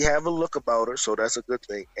she have a look about her, so that's a good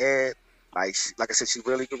thing. And like I said, she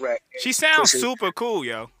really can rap. She sounds super cool,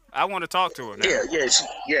 yo. I want to talk to her now.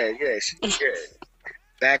 Yeah.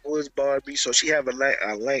 Backwoods Barbie, so she have a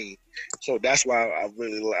lane. So that's why I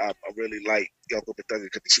really like Yoko McDuggan,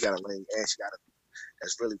 because she got a lane and she got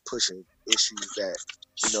that's really pushing issues that,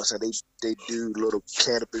 you know what I'm saying, they do little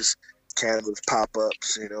cannabis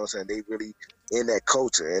pop-ups, you know what I'm saying, they really in that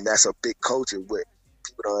culture, and that's a big culture what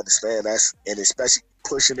people don't understand. And especially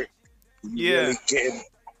pushing it, really getting,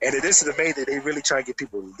 and this is the main thing, they really try to get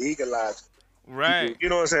people legalized. Right. People, you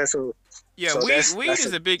know what I'm saying? So yeah, so weed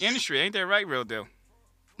is a big industry, ain't that right, Real Deal?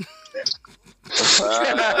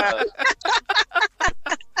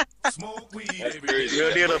 Smoke weed.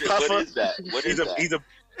 Real Deal a puffer. What is that?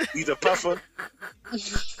 He's a puffer.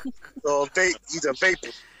 So he's a vapor.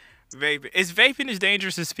 Vaping. Is vaping as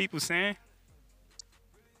dangerous as people saying?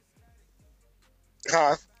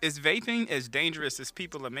 Huh? Is vaping as dangerous as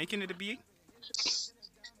people are making it to be?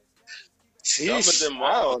 Some of them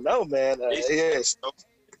I don't know, man. Yes.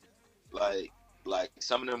 Like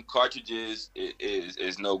some of them cartridges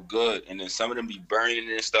is no good, and then some of them be burning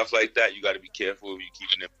and stuff like that. You got to be careful if you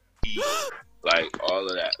keeping them heat, like all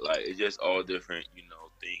of that. Like it's just all different,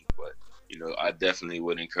 things. But I definitely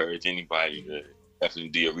would encourage anybody to definitely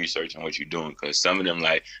do your research on what you're doing, because some of them,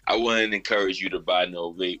 like, I wouldn't encourage you to buy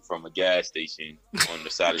no vape from a gas station on the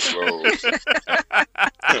side of the road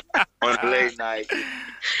on a late night at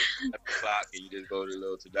the clock, and you just go to the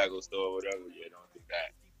little tobacco store or whatever. Yeah, don't do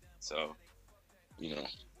that. So.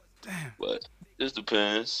 Damn. But this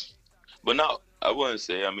depends. But no, I wouldn't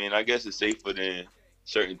say. I mean, I guess it's safer than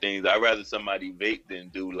certain things. I'd rather somebody vape than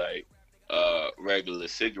do like regular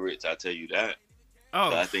cigarettes. I tell you that.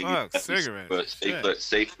 Oh, so I think fuck, cigarettes.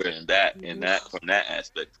 Safer in that, from that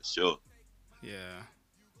aspect for sure. Yeah.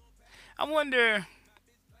 I wonder,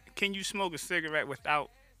 can you smoke a cigarette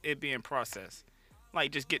without it being processed?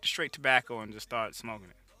 Like, just get straight tobacco and just start smoking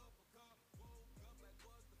it.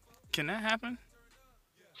 Can that happen?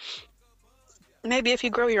 Maybe if you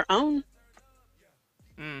grow your own.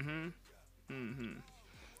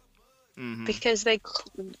 Because the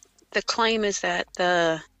claim is that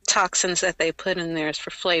the toxins that they put in there is for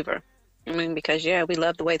flavor. I mean, because we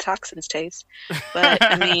love the way toxins taste. But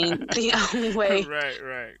I mean, the only way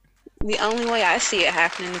Right. The only way I see it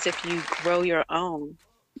happening is if you grow your own.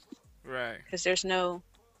 Right. Because there's no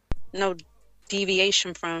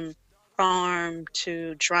deviation from farm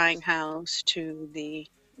to drying house to the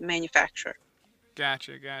manufacturer.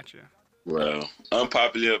 Gotcha. Well,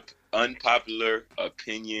 unpopular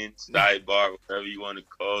opinion, sidebar, whatever you want to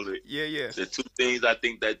call it. Yeah. The two things I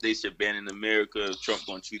think that they should ban in America, if Trump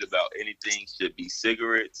gonna tweet about anything, should be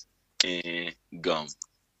cigarettes and gum.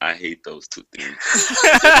 I hate those two things.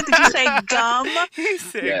 Did you say gum? He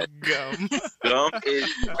said gum. Gum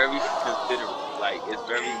is very considerate. like it's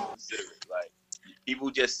very inconsiderate. Like people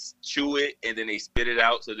just chew it and then they spit it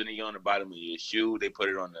out. So then they go on the bottom of your shoe. They put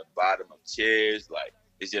it on the bottom of chairs. Like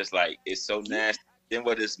it's just like it's so nasty. Then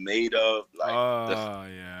what it's made of, like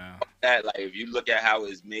that. Like if you look at how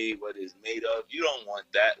it's made, what it's made of, you don't want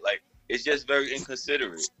that. Like it's just very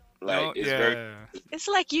inconsiderate. Like very. It's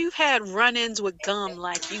like you've had run-ins with gum,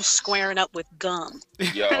 like you squaring up with gum.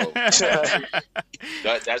 Yo,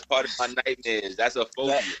 that's part of my nightmares. That's a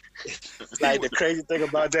phobia. Like the crazy thing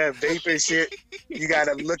about that vaping shit, you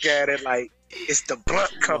gotta look at it like it's the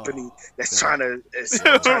blunt company that's trying to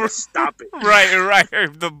stop it. Right.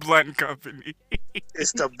 The blunt company.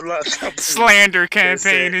 It's the blunt company. Slander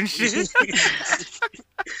campaign and shit.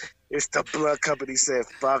 It's the blunt company said,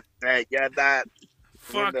 "Fuck that, you're not."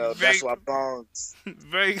 Fuck vape. That's why bongs.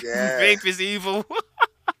 Vape is evil.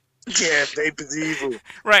 Yeah, vape is evil.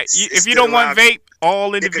 Right. If you don't want vape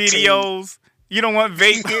all in the videos, you don't want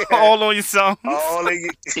vape all on your songs.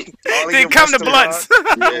 Then come to blunts.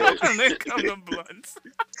 Then come to blunts.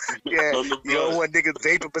 Yeah, you don't want niggas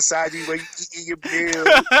vaping beside you when you eating your meal.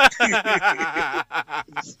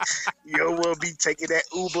 You don't want to be taking that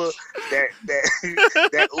Uber,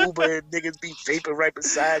 that Uber and niggas be vaping right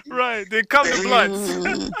beside you. Right, then come to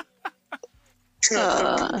blunts.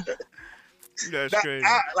 That's crazy.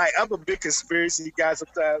 I'm a big conspiracy guy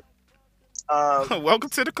sometimes. Welcome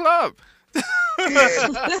to the club. Yeah.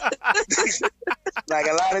 Like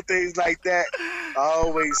a lot of things like that, I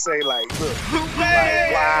always say like, look,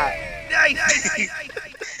 like why?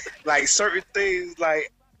 Like certain things,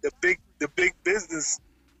 like the big business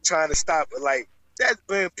trying to stop it. Like there's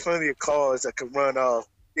been plenty of cars that can run off.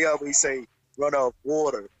 They always say run off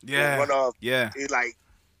water. Run off. Yeah. It's like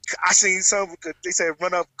I seen some. They say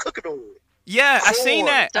run off cooking oil. Yeah, I seen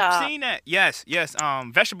that. I've seen that. Yes.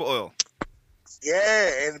 Vegetable oil.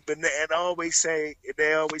 Yeah, and they always say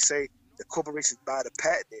the corporations buy the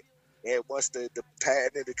patent, and once the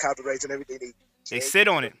patent and the copyrights and everything, they sit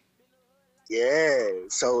on it. Yeah,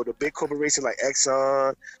 so the big corporations like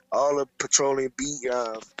Exxon, all the petroleum,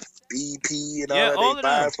 BP, and all that, they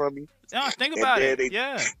buy from you. No, think about it.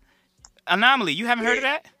 Anomaly, you haven't heard of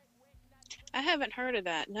that? I haven't heard of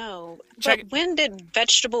that, no. But when did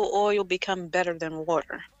vegetable oil become better than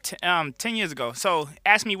water? 10 years ago. So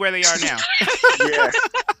ask me where they are now. Yeah.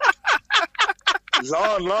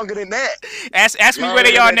 Longer than that. Ask me where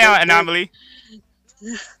they are now, Anomaly.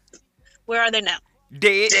 Where are they now?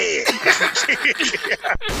 Dead.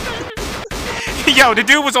 Yo, the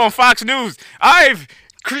dude was on Fox News. I've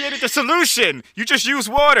created the solution. You just use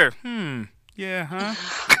water. Yeah, huh?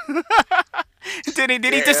 Did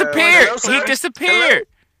he disappear? He disappeared.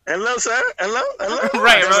 Hello, sir. Hello.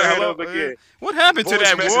 Right. Hello. What happened to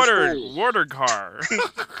that water car?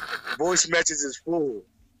 Voice message is full.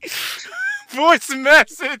 Voice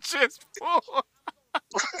message is full.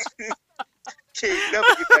 Can't never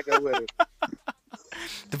get back up with it.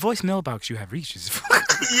 The voice mailbox you have reached is full.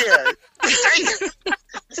 Yeah.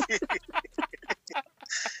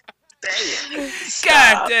 Damn.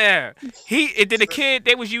 God damn. The kid,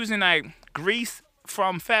 they was using like grease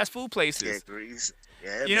from fast food places. Yeah, grease.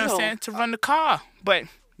 Yeah, you know what I'm saying? To run the car. But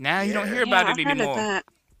now you don't hear about it anymore.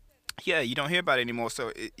 Yeah, you don't hear about it anymore.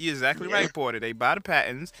 So you're exactly right, Porter. They buy the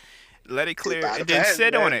patents, let it clear, and then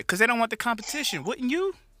sit on it. Because they don't want the competition. Wouldn't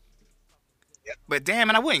you? Yep. But damn,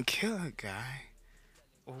 and I wouldn't kill a guy.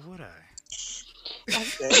 Or would I?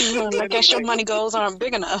 I guess your money goals aren't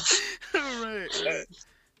big enough. Right.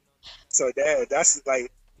 So that's what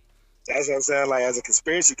I'm saying. Like as a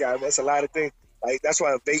conspiracy guy, that's a lot of things. Like that's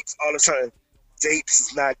why vapes all the time. Vapes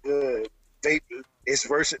is not good. Vape is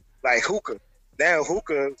worse. Like hookah. Now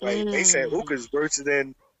hookah, like they said, hookah is worse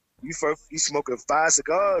than you smoking 5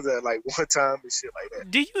 cigars at like one time and shit like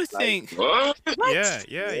that. Do you think? What?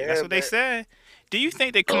 Yeah. That's what they said. Do you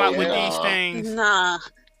think they come out with these things? Nah.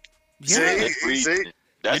 Yeah. See?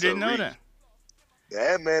 You didn't know that?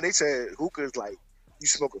 Yeah, man. They said hookah is like you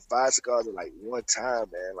smoking 5 cigars at like one time,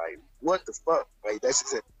 man. Like what the fuck? Like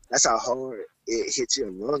that's how hard it hits your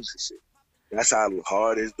lungs and shit. That's how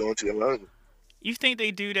hard it's doing to your lungs. You think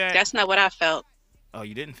they do that? That's not what I felt. Oh,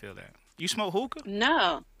 you didn't feel that? You smoke hookah?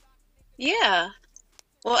 No. Yeah.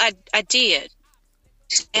 Well, I did.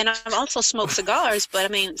 And I've also smoked cigars, but I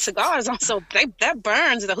mean, cigars also, that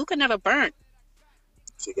burns. The hookah never burnt.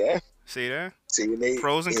 See that? See there? See,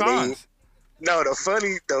 pros and cons.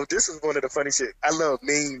 This is one of the funny shit. I love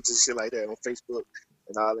memes and shit like that on Facebook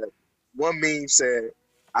and all that. One meme said,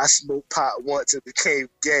 I smoked pot once and became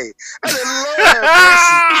gay. I said, Lord have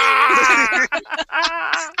mercy.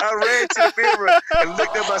 I ran to the mirror and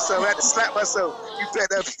looked at myself. I had to slap myself. You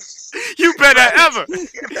better You better right. ever.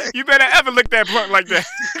 You better ever lick that blunt like that.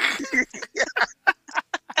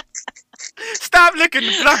 Stop licking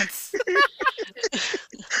the blunts.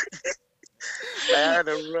 I had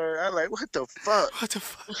to run. I'm like, what the fuck? What the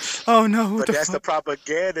fuck? Oh no, what But the that's the fuck?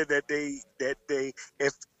 propaganda that they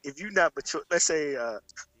if you're not mature, let's say a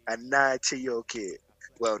 9-10-year-old kid.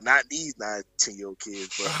 Well, not these 9-10-year-old kids,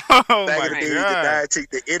 but Oh back my in the days, god.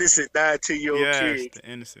 the innocent 9-10-year-old Yes, kids, the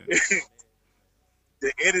innocent.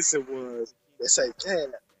 the innocent ones, they say,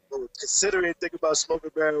 damn, well, consider it, think about smoking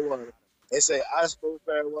marijuana. They say, I smoked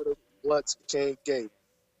marijuana once, became gay.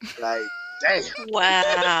 Like, damn.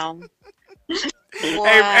 Wow.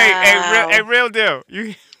 Hey, Wow. real deal.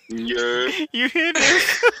 You Yeah, you hear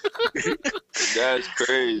this? that's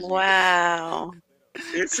crazy. Wow.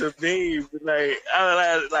 It's a meme.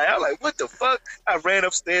 I'm like, what the fuck? I ran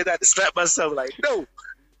upstairs, I had to slap myself, like, no,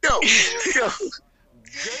 no, no,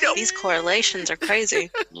 no. These correlations are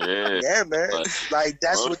crazy. Yeah, Yeah, man. but Like,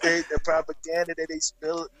 that's what the propaganda that they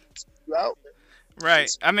spill out, man.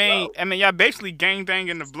 Right. I mean, y'all basically gang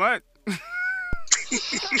banging the blunt.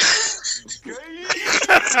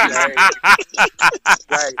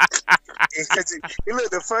 Right. Because look,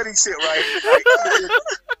 the funny shit, right?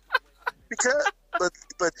 Because, but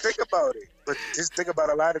think about it. But just think about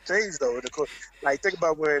a lot of things, though. Like, think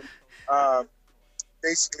about when,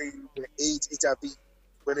 basically, when AIDS, HIV,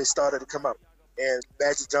 when it started to come out, and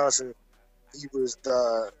Magic Johnson, he was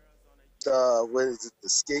the what is it, the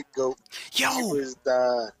scapegoat. He Yo, was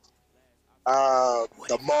the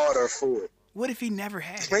martyr for it. what if he never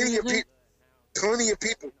had it? Plenty of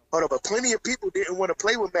people. Hold on, but plenty of people didn't want to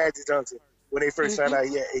play with Magic Johnson when they 1st found out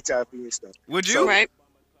he had HIV and stuff. Would you? So, Right.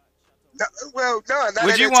 no, well, no, not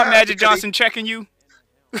Would at you that want time, Magic because Johnson checking you?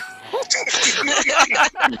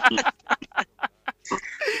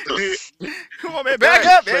 Come on, man, back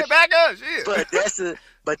up, man, back up. Shit. but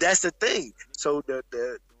that's the thing. So the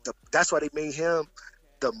that's why they made him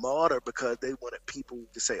the martyr, because they wanted people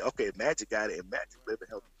to say, okay, Magic got it and Magic living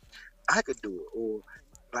healthy, I could do it, or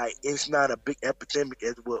like it's not a big epidemic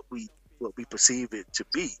as what we perceive it to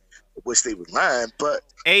be, which they were lying, but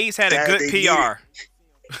AIDS had a that good they PR.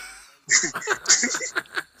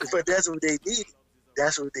 but that's what they needed.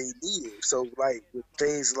 That's what they needed. So like with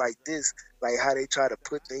things like this, like how they try to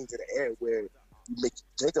put things in the air where you make you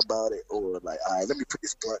think about it, or like, all right, let me put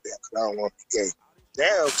this blunt down because I don't want to be gay.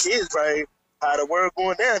 Now kids probably, how the world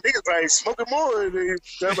going down, niggas probably smoking more than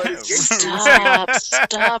somebody's gay.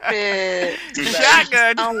 Stop it. The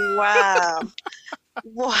shotgun. Oh, wow.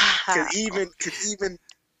 Wow. Cause even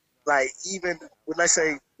when I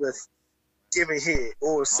say with giving head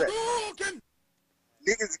or sex,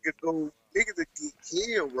 niggas could get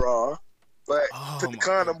head raw, but put the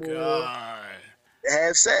condom on and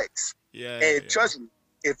have sex. Yeah. And trust me,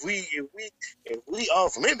 if we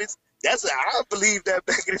off limits, I believe that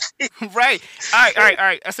back in the day. Right. All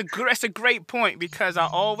right. That's a great point, because I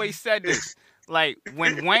always said this. Like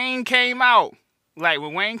when Wayne came out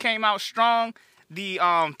strong, the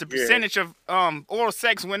percentage of oral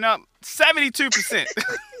sex went up 72%.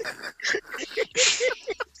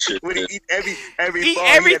 When he eat every Eat fall,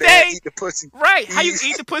 every he had to day. eat the pussy. Right. How you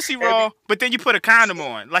eat the pussy raw, but then you put a condom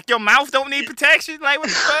on? Like your mouth don't need protection? Like what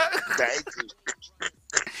the fuck? Thank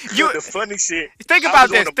you. The funny shit. Think about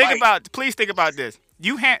this. Please think about this.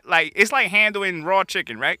 It's like handling raw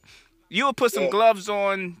chicken, right? You'll put some gloves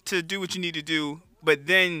on to do what you need to do, but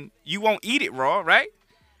then you won't eat it raw, right?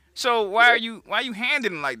 So why are you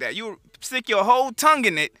handling like that? You stick your whole tongue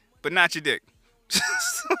in it, but not your dick.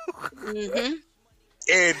 Mm-hmm.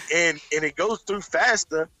 And it goes through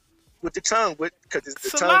faster with the tongue, because it's the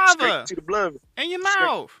tongue Saliva straight to the blood in your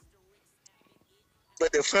mouth.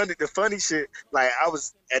 But the funny shit, like I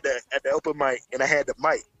was at the open mic and I had the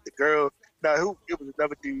mic. The girl, it was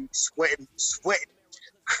another dude sweating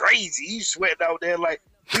crazy. He's sweating out there like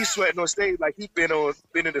he's sweating on stage like he been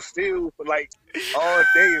in the field for like all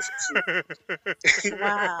day or some shit.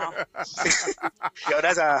 Wow. Yo,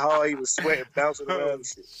 that's how hard he was sweating, bouncing around and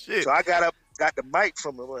shit. So I got the mic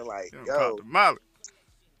from him and like,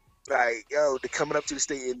 yo, they coming up to the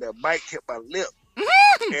stage and the mic hit my lip.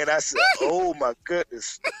 And I said, oh my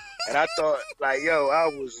goodness. And I thought, like, yo, I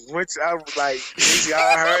was like,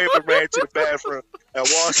 I hurried up and ran to the bathroom and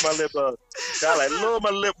washed my lip up. So I like, lower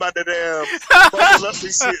my lip by the damn bubble up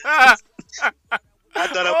and shit. I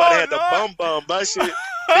thought I about to have the bum. My shit,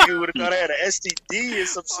 nigga would have thought I had an STD or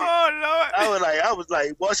some shit. Oh Lord. I was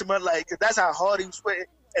like washing my, like, cause that's how hard he was sweating.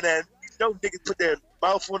 And then, know niggas put their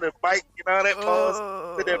mouth on the mic, you know that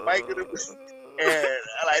pause, put their mic in the and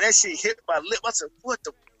like that shit hit my lip. I said, "What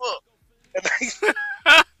the fuck?" And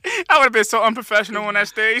I would have been so unprofessional on that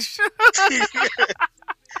stage.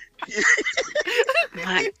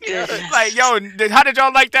 My goodness. Like, yo, how did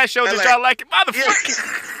y'all like that show? Did y'all like it,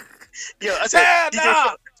 motherfucker? Yo, I said,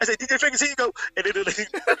 Nah. I said, DJ Fingers, here you go. And then I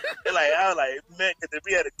was like, man, because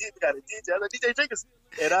we got a DJ. I was like, DJ Fingers.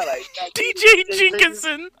 And I like, DJ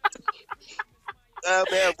Jenkinson.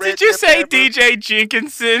 Man, Did you say DJ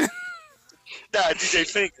Jenkinson? Nah, DJ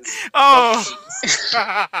Fingers. Oh.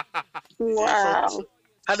 Wow.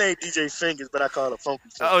 I named DJ Fingers, but I call her Funky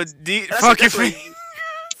Fingers. Oh, Funky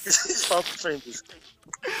Fingers. Funky Fingers.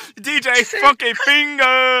 DJ Funky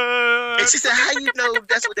Fingers. And she said, how you know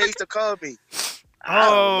that's what they used to call me? I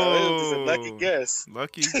don't know. It was just a lucky guess.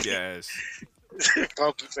 Lucky guess.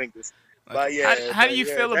 Funky Fingers. Like, but yeah. How do you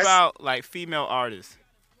feel about like female artists?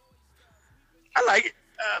 I like it.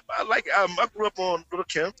 I like it. I grew up on Lil'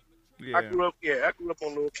 Kim. Yeah. I grew up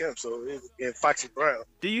on Lil' Kim, so it was in Foxy Brown.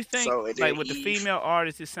 Do you think like with the female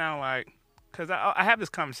artists, it sound like? Because I have this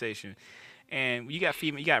conversation, and you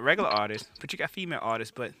got regular artists, but you got female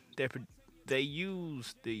artists, but they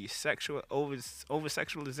use the sexual over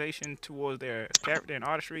sexualization towards their character and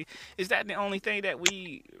artistry. Is that the only thing that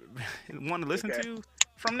we want to listen to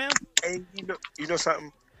from them? And you know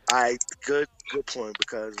something? Good point,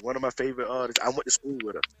 because one of my favorite artists, I went to school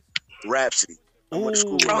with her, Rhapsody. I went to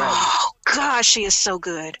school with Rhapsody. Oh gosh, she is so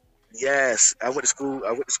good. Yes, I went to school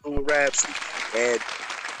with Rhapsody, and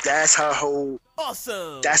that's her whole.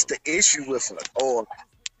 Awesome. That's the issue with her. Or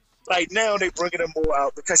like now they bringing her more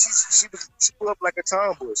out because she grew up like a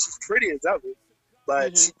tomboy. She's pretty as ever,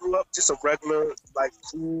 but she grew up just a regular like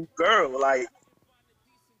cool girl. Like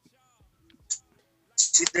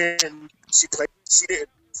she didn't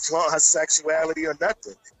flaunt her sexuality or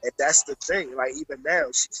nothing, and that's the thing. Like even now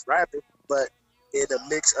she's rapping, but in a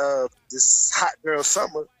mix of this hot girl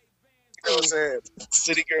summer, you know what I'm saying?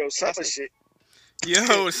 City girl summer shit.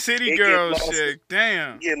 Yo, city girl shit.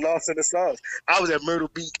 Damn. Get lost in the sauce. I was at Myrtle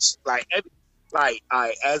Beach,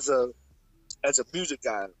 as a music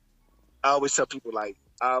guy, I always tell people I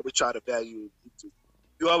always try to value music.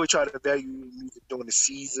 You always try to value music during the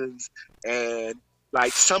seasons, and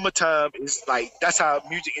like summertime is like that's how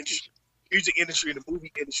music industry and the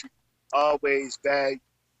movie industry always value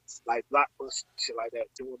like blockbusters and shit like that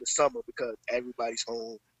during the summer because everybody's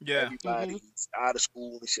home, everybody's out of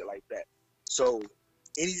school and shit like that. So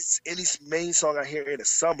any main song I hear in the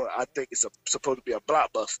summer, I think it's supposed to be a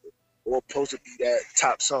blockbuster or supposed to be that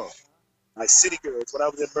top song. Like City Girls, when I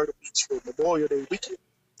was in Myrtle Beach for Memorial Day weekend,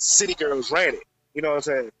 City Girls ran it. You know what I'm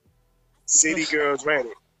saying? City Girls ran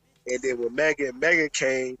it. And then when Megan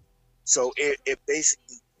came, so it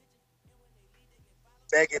basically,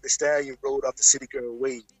 Megan Thee Stallion rolled off the City Girl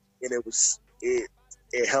wave, and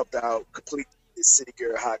it helped out completely the City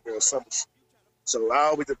Girl, Hot Girl Summer shit. So I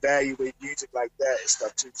always evaluate music like that and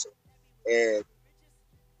stuff too. So, and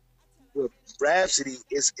with Rhapsody,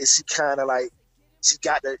 is she kind of like she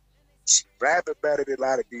rapping better than a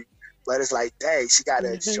lot of people, but it's like dang, she got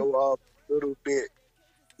to show off a little bit.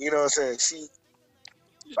 You know what I'm saying? She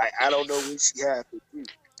like I don't know what she has to do.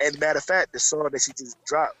 And matter of fact, the song that she just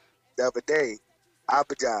dropped the other day,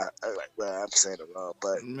 Abajah. I'm saying it wrong,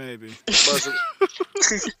 but maybe.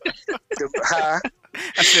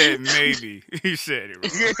 I said maybe. You said it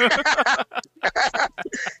wrong. Yeah.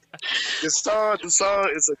 The song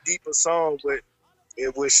is a deeper song, but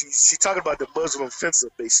where she talking about the Muslim fencer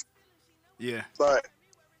basically. Yeah. But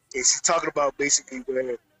she's talking about basically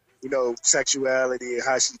where sexuality and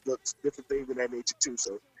how she looks, different things of that nature too.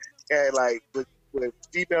 So, and like with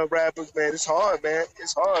female rappers, man, it's hard, man.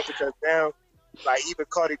 It's hard because now, like even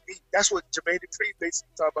Cardi B, that's what Jermaine Dupri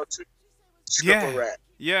basically talking about too. Stripper rap.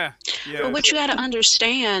 Yeah. But what you got to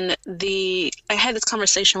understand, I had this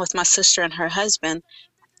conversation with my sister and her husband,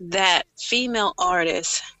 that female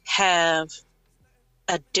artists have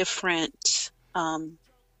a different,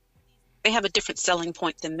 they have a different selling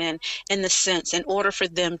point than men, in the sense, in order for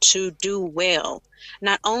them to do well,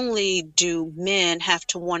 not only do men have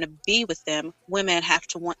to want to be with them, women have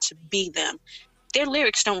to want to be them. Their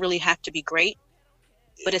lyrics don't really have to be great,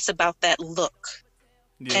 but it's about that look.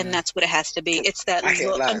 Yeah. And that's what it has to be. It's that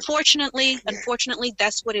look. Unfortunately,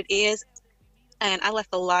 that's what it is. And I like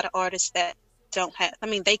a lot of artists that don't have,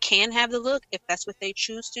 they can have the look if that's what they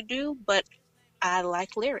choose to do, but I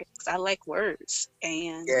like lyrics. I like words.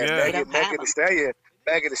 And Megan Thee Stallion,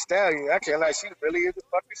 I can't lie, she really is a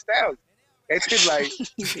fucking stallion. And she's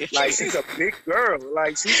like she's a big girl.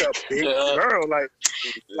 Like she's a big girl. Like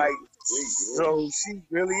so she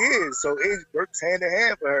really is. So it works hand in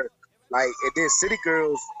hand for her. Like, and then city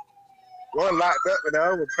girls, one locked up and the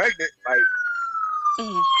other one pregnant. Like,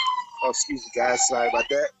 Mm. oh, excuse me, guys. Sorry about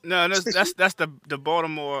that. No, that's the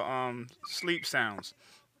Baltimore sleep sounds.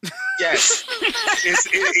 Yes.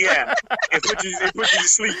 Yeah. It puts you to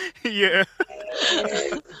sleep. Yeah.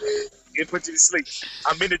 It puts you to sleep.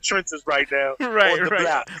 I'm in the trenches right now. Right, on the right.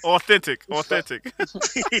 block. Authentic.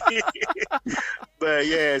 But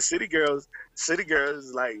yeah, city girls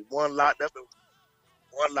is like one locked up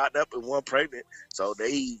and one pregnant. So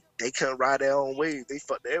they couldn't ride their own wave. They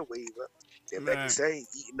fucked their wave up. They're back Man. insane,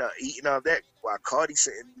 eating up that while Cardi's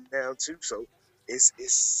sitting down too. So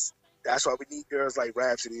it's that's why we need girls like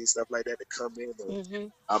Rhapsody and stuff like that to come in.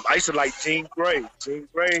 And, I used to like Jean Grey. Jean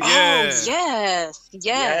Grey. Yeah. Oh, yes.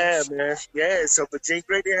 Yeah, man. Yeah. So, but Jean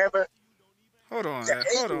Grey didn't have a. Hold on,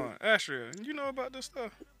 Astria. You know about this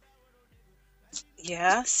stuff?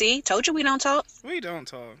 Yeah. See, told you we don't talk. We don't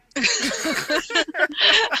talk.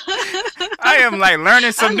 I am like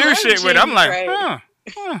learning some new shit with it. I'm like,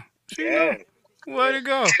 huh. She know. Where'd it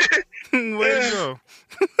go? Where'd it go?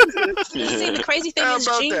 See, the crazy thing is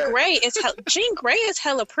Jean Grey is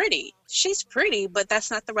hella pretty. She's pretty, but that's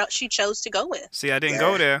not the route she chose to go with. See, I didn't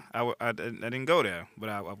go there. I didn't go there, but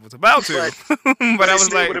I was about to. But I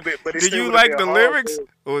was like, do you like the lyrics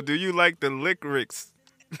or do you like the licorice?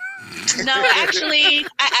 No, I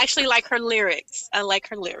actually like her lyrics. I like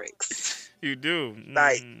her lyrics. You do?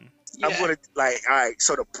 Like, Yeah. I'm gonna like. All right,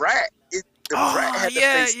 so the Brat. Brat had to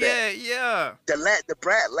face that. Yeah. The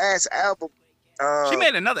Brat last album. She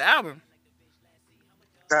made another album.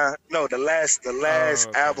 No, the last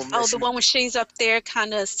okay. album. Oh, the one when she's up there,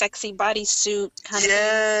 kind of sexy bodysuit, kind of.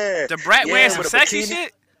 Yeah. The Brat wearing some with a sexy bikini.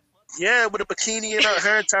 shit. Yeah, with a bikini in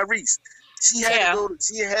her and Tyrese. She had to go.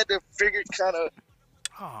 She had to figure kind of.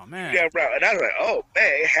 Oh man. Yeah, bro. And I was like, oh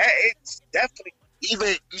man, it's definitely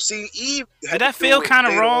even. You see, Eve. Did that feel kind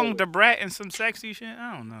of wrong? The Brat and some sexy shit.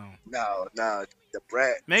 I don't know. No, the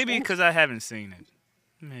Brat. Maybe because I haven't seen it.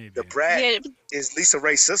 Maybe. The Brat is Lisa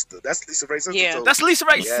Ray's sister. That's Lisa Ray's sister. Yeah. That's Lisa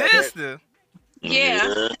Ray's sister.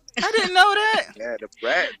 Yeah. I didn't know that. Yeah, the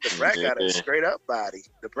Brat got a straight up body.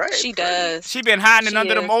 The Brat. She does. She been hiding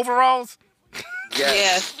under them overalls.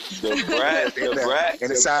 Yeah. The Brat.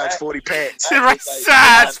 And the size 40 pants.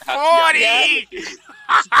 Size 40.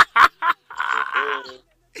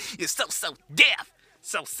 You're so deaf.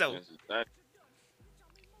 So.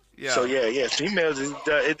 Yeah. So yeah, females is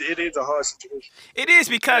it is a hard situation. It is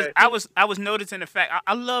because I was noticing the fact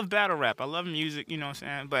I love battle rap. I love music, you know what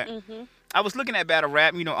I'm saying? But I was looking at battle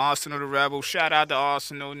rap, you know, Arsenal the Rebel. Shout out to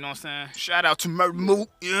Arsenal, you know what I'm saying? Shout out to Moot,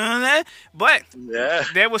 you know what I'm saying? But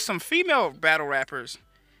there was some female battle rappers,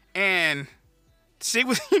 and she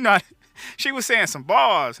was, you know, she was saying some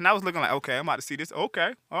bars, and I was looking like, okay, I'm about to see this.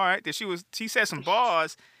 Okay, all right. Then she said some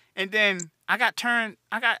bars, and then I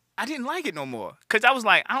didn't like it no more. Cause I was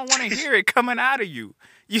like, I don't want to hear it coming out of you.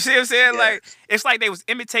 You see what I'm saying? Like, it's like they was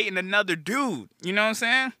imitating another dude. You know what I'm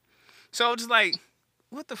saying? So just like,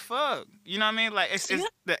 what the fuck? You know what I mean? Like,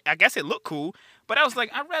 I guess it looked cool, but I was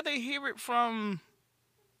like, I'd rather hear it from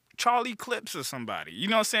Charlie Clips or somebody. You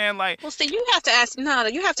know what I'm saying? Like, well, see, you have to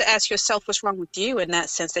ask yourself what's wrong with you in that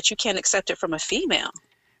sense that you can't accept it from a female.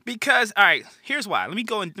 Because, all right, here's why. Let me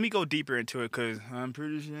go deeper into it because I'm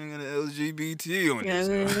pretty sure I'm gonna LGBT on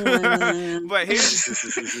this. But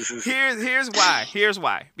here's why. Here's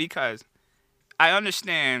why. Because I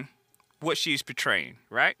understand what she's portraying,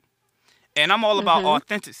 right? And I'm all about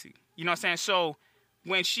authenticity. You know what I'm saying? So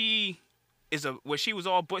when she was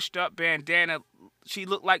all butched up, bandana, she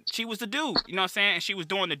looked like she was the dude. You know what I'm saying? And she was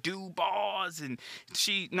doing the dude bars and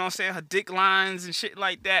she, you know what I'm saying, her dick lines and shit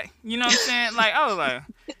like that. You know what I'm saying? Like, I was like,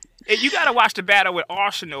 you gotta watch the battle with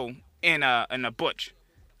Arsenal and a Butch.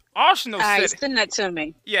 Arsenal said it. Send that to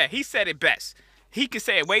me. Yeah, he said it best. He could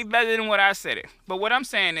say it way better than what I said it. But what I'm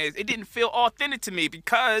saying is, it didn't feel authentic to me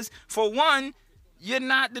because, for one, you're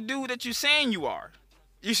not the dude that you're saying you are.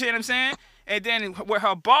 You see what I'm saying? And then with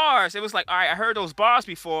her bars, it was like, all right, I heard those bars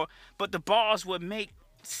before, but the bars would make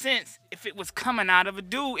sense if it was coming out of a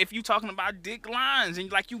dude. If you talking about dick lines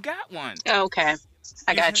and like you got one. Okay,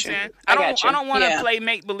 I got you. I don't want to play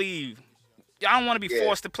make believe. I don't want to be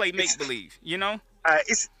forced to play make believe. You know.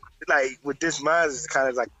 It's like with this mine is kind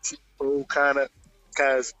of like kind of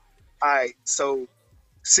because so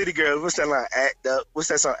City Girls. What's that line? Act up. What's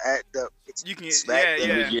that song? Act up. You can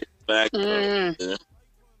Get back.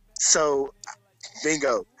 So,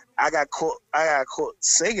 bingo. I got caught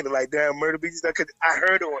singing it like damn Murder Beats stuff because I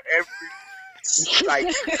heard it on every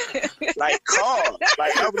like call.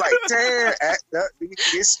 Like I'm like, damn, act up,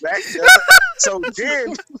 get smacked up. So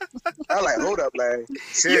then I'm like, hold up, Larry.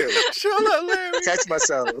 Chill. Shut up, Larry. Catch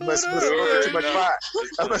myself. I must be smoking too much pot.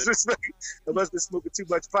 I must be smoking too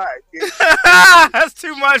much pot. Yeah. That's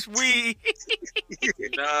too much weed.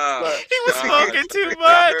 Nah, He was smoking too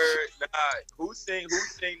much. Who sing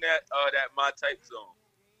that My Type song?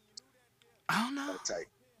 I don't know. Tight.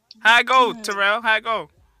 How it go, Terrell? How it go?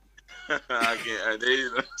 I can't. They,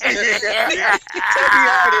 Tell me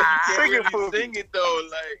how to sing it for me. sing it though,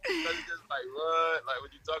 like, cause it's just like what, like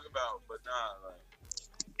what you talking about? But nah, like.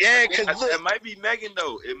 Yeah, cause It might be Megan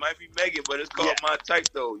though. It might be Megan, but it's called My Type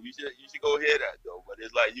though. You should go hear that though. But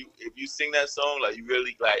it's like if you sing that song, like you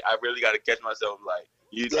really like I really got to catch myself like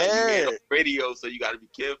you like you hear it on the radio, so you got to be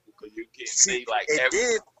careful because you can't say like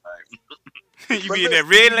everything. You be that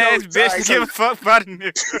red ass bitch to give a fuck about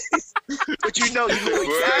it. But you know Yachty,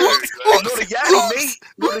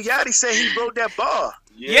 Little Yachty said he wrote that bar.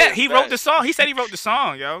 Yeah, he wrote the song. He said he wrote the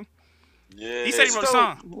song, yo. Yeah, He said he wrote the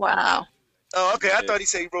song. Wow. Oh, okay. I thought he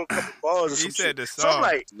said he wrote a couple bars or He some said shit. the So I'm song.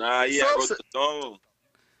 like, Nah, yeah, I wrote the song.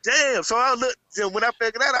 damn. So I look when I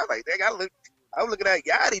figured that out, I was like, dang, I was looking at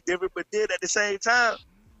Yachty different, but then at the same time,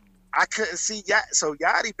 I couldn't see Yachty. So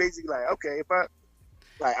Yachty basically like, okay, if I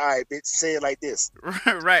like, all right, bitch, say it like this.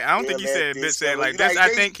 Right. I don't think he said bitch said like this.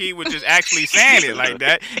 Like, I think he was just actually saying it like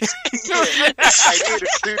that.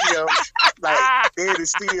 Like they in the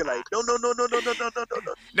studio, like no.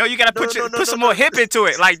 No, you gotta put some more hip into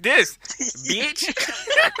it, like this, bitch.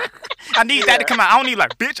 I need that to come out. I don't need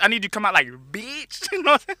like bitch. I need you to come out like bitch. You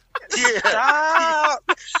know what I'm saying? Yeah.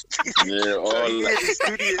 Yeah, all So he in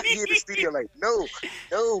that. the studio like, no.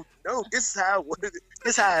 This is how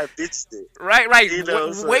I bitched it. Right. You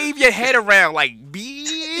know, so- Wave your head around like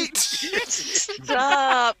bitch.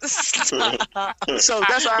 Stop. So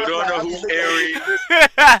that's why We don't know who Aries.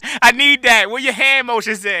 I need that. Where your hand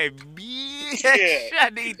motion say bitch. Yeah. I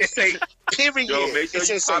need that. say period. Yo, make sure It you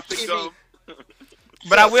says say pop the period. gum.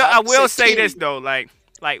 But I will Say say this period. though, like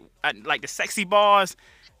the sexy bars.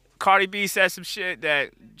 Cardi B said some shit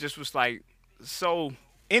that just was like so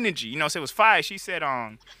energy. You know, so it was fire. She said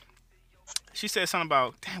something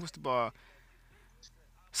about what's the bar?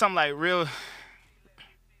 Something like real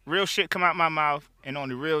shit come out my mouth and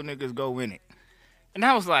only real niggas go in it. And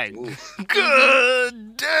I was like,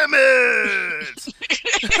 good damn it!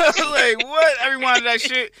 Like what? I rewinded that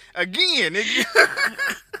shit again, nigga.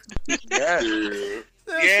 Yeah.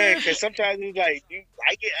 Yeah, because sometimes it's like, you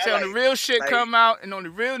like it. So I the real shit like- come out and only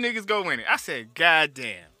real niggas go in it. I said, God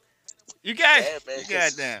damn. You got Yeah, man, 'cause-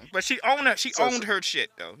 goddamn. But she owned her shit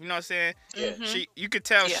though. You know what I'm saying? Yeah. You could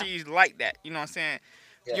tell Yeah. she's like that. You know what I'm saying?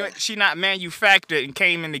 Yeah. She not manufactured and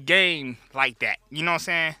came in the game like that. You know what I'm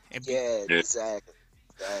saying? Yeah, exactly.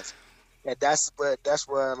 And that's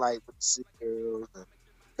where like with the city girls and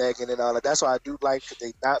Megan and all that. That's why I do like because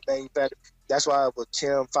they not manufactured. That's why with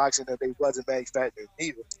Kim Fox and them, they wasn't manufactured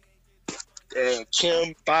either. And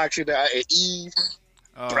Kim Fox and Eve,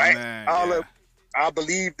 Oh right? man. all yeah. of I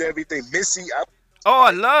believed everything. Missy, Oh,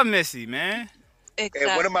 I love Missy, man. Exactly.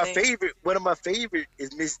 and one of my favorite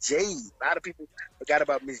is Miss J. A lot of people forgot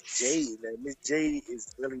about Miss J. Man, Miss J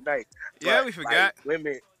is really nice. Yeah, But, we forgot. like,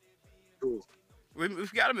 women, cool. We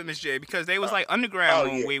forgot about Miss J because they was like underground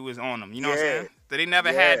when yeah. we was on them. You know what I'm Yeah. saying? So they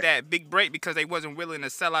never Yeah. had that big break because they wasn't willing to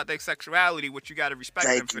sell out their sexuality, which you got to respect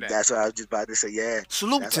them Thank for you. that. That's what I was just about to say. Yeah.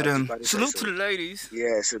 Salute That's to what I was them. about to say, Salute so- to the ladies.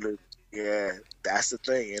 Yeah, salute. Yeah, that's the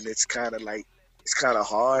thing, and it's kind of like it's kind of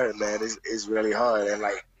hard, man. It's really hard, and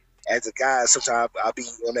like as a guy, sometimes I'll be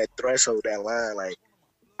on that threshold, that line. Like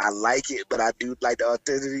I like it, but I do like the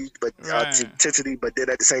authenticity, but then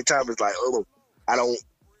at the same time, it's like, oh, I don't.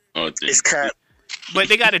 It's kind of But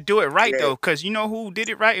they got to do it right Yeah. though, because you know who did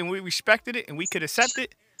it right and we respected it and we could accept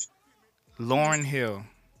it? Lauryn Hill.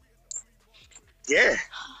 yeah.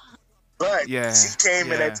 But Yeah. she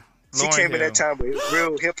came in that time with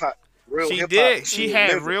real hip hop. She did. She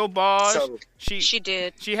had real bars. So, She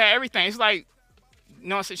did. She had everything. It's like, you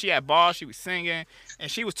know what I'm saying? She had bars. She was singing,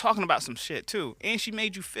 and she was talking about some shit too. And she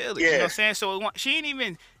made you feel it. You know what I'm saying? So she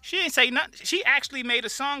didn't say nothing. She actually made a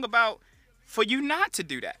song about for you not to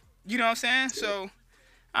do that. You know what I'm saying? So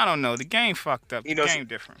I don't know. The game fucked up. The game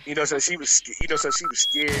different. so she was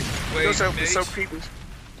scared. So for some people,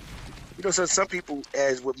 so some people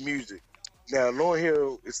as with music. Now, Lauryn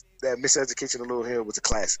Hill is that Miseducation of Lauryn Hill was a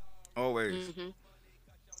classic. Always. Mm-hmm.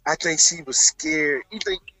 I think she was scared. You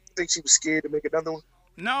think she was scared to make another one?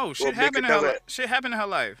 No, shit make happened in her. another- Shit happened in her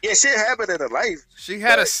life. Yeah, shit happened in her life. She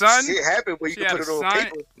had a but son. Shit happened where you She can had put a it on son.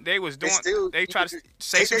 paper. They was doing. still- They you tried can to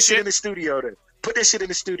say Take some that shit in shit. the studio then. Put that shit in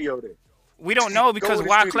the studio then. We don't know because in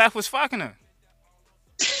the studio. Wyclef was fucking her.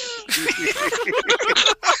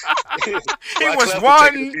 He Wyclef was will take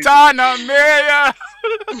one the music. time a million.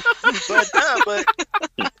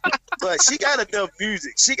 but she got enough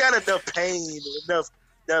music. She got enough pain, enough.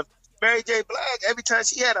 Mary J. Blige. Every time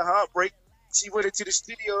she had a heartbreak, she went into the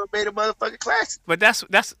studio and made a motherfucking classic. But that's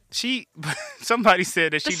she. Somebody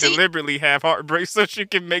said that she deliberately have heartbreak so she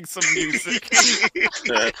can make some music.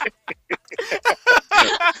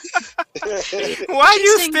 Why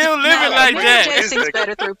you still living like that? Mary J sings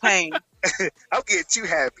better through pain. I'm getting too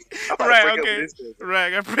happy. I'm about Right, to break up okay. with this nigga.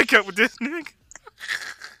 Right, I break up with this nigga.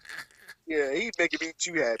 Yeah, he making me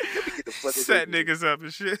too happy. Let me get the fuck Set niggas up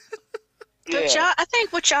and shit. But y'all, I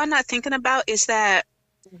think what y'all not thinking about is that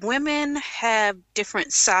women have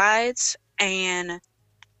different sides, and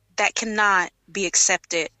that cannot be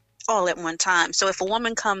accepted all at one time. So if a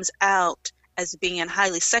woman comes out as being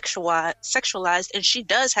highly sexualized, and she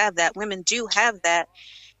does have that, women do have that,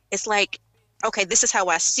 it's like, okay, this is how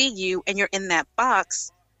I see you, and you're in that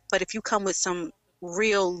box. But if you come with some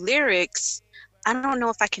real lyrics, I don't know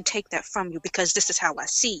if I can take that from you because this is how I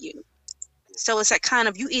see you. So it's that kind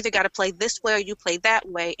of, you either got to play this way or you play that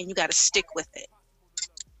way, and you got to stick with it.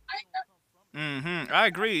 I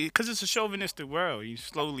agree, because it's a chauvinistic world. You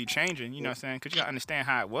slowly changing, you know what I'm saying? Because you got to understand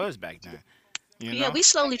how it was back then. You know? Yeah, we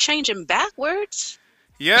slowly changing backwards.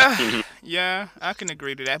 Yeah, yeah, I can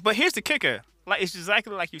agree to that. But here's the kicker. Like, it's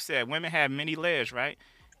exactly like you said. Women have many layers, right?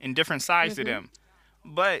 And different sides to them.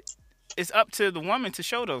 But it's up to the woman to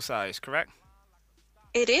show those sides, correct?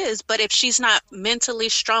 It is, but if she's not mentally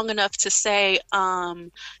strong enough to say,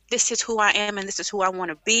 this is who I am and this is who I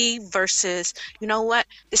want to be, versus, you know what,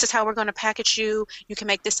 this is how we're going to package you. You can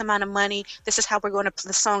make this amount of money. This is how we're going to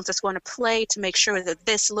the songs that's going to play to make sure that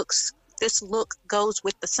this look goes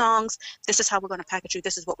with the songs. This is how we're going to package you.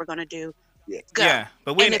 This is what we're going to do. Go. Yeah,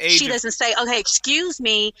 but we're and in the if age she doesn't say, okay, excuse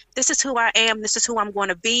me, this is who I am, this is who I'm going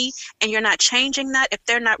to be, and you're not changing that, if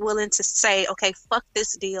they're not willing to say, okay, fuck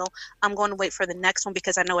this deal, I'm going to wait for the next one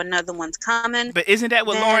because I know another one's coming. But isn't that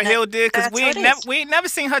what Lauryn Hill did? Because we ain't never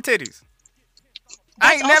seen her titties.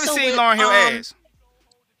 I ain't never seen Lauryn Hill ass.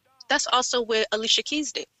 That's also what Alicia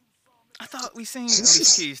Keys did. I thought we seen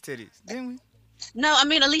Alicia Keys titties, didn't we? No, I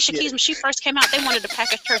mean, Alicia Keys, when she first came out, they wanted to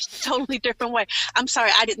package her a totally different way. I'm sorry,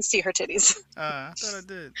 I didn't see her titties. I thought I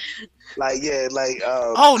did.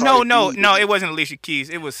 Oh, no, it wasn't Alicia Keys.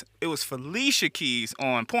 It was Felicia Keys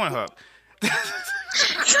on Pornhub.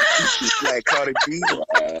 Like Cardi B.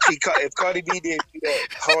 If Cardi B didn't do that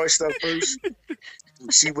hard stuff first,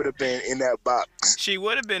 she would have been in that box. She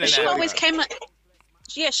would have been in that box. She always came out.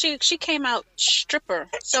 Yeah, she came out stripper.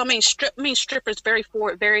 So I mean, strippers very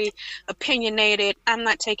forward, very opinionated. I'm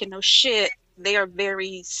not taking no shit. They are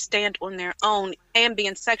very stand on their own and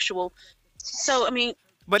being sexual. So I mean,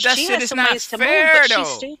 but that shit is not fair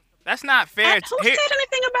though. That's not fair. Who said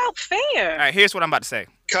anything about fair? All right, here's what I'm about to say.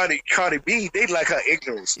 Cardi B, they like her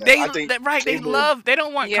ignorance. They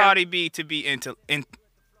don't want Cardi B to be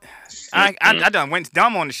I done went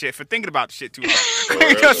dumb on the shit for thinking about the shit too hard. You know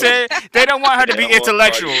what I'm saying? They don't want her to be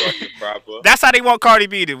intellectual. That's how they want Cardi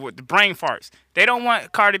B with the brain farts. They don't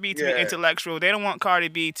want Cardi B to be intellectual. They don't want Cardi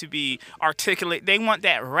B to be articulate. They want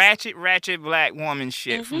that ratchet black woman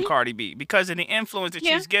shit from Cardi B because of the influence that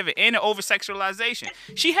she's given and the over-sexualization.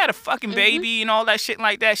 She had a fucking baby and all that shit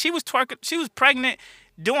like that. She was twerking. She was pregnant.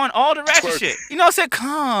 Doing all the ratchet shit. You know what I'm saying?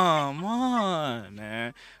 Come on,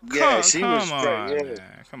 man.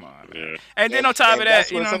 Come on, man. And then on top of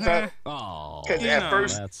that, you know what I'm saying? Because at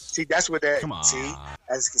first, that's what that,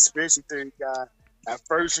 as a conspiracy theory guy, at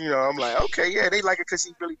first, I'm like, okay, yeah, they like it because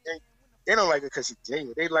she really think. They don't like it because she's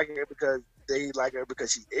genuine. They like it because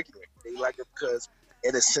she's ignorant. They like it because,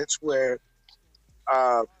 in a sense where,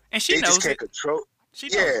 and she they knows just can't control. She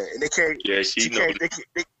knows and they can't. Yeah, she knows.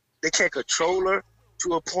 They can't control her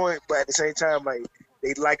to a point, but at the same time, like,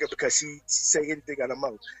 they like her because she say anything out of her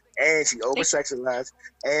mouth, and she over sexualized,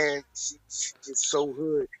 and she just so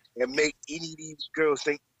hood and make any of these girls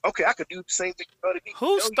think, okay, I could do the same thing.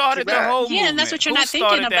 Who started the whole movement? Yeah, and that's what you're not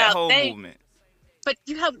thinking about. But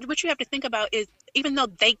what you have to think about is, even though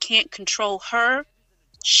they can't control her,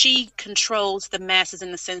 she controls the masses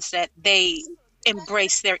in the sense that they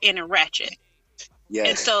embrace their inner ratchet. Yeah.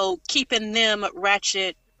 And so keeping them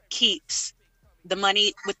ratchet keeps the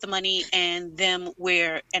money with the money and them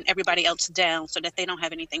and everybody else down, so that they don't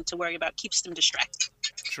have anything to worry about. Keeps them distracted.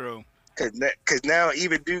 True. Cause now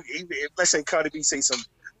even if, let's say Cardi B say some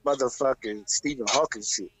motherfucking Stephen Hawking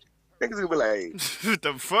shit, niggas gonna be like, what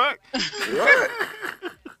the fuck? What?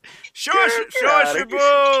 Sure, your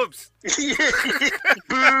boobs.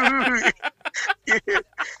 Boo.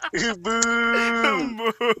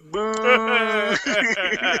 Boo. Boo.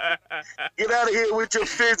 Get out of of here with your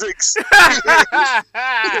physics. With your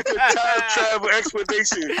time travel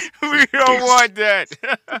explanation. We don't want that.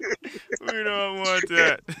 We don't want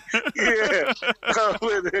that. Yeah.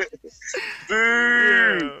 With it.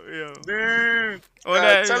 Yeah. Boo. On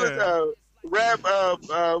that, Tell yeah. us, rap.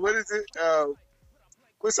 What is it?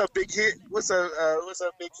 What's a big hit? What's a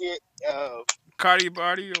big hit? Cardi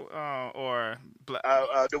Barty or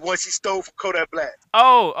The one she stole from Kodak Black.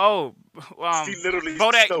 She literally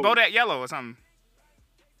Bodak stole. Bodak Yellow or something.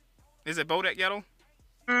 Is it Bodak Yellow?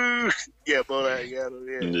 Yeah, Bodak Yellow.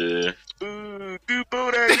 Yeah. Yeah. Do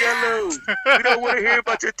Bodak Yellow. We don't want to hear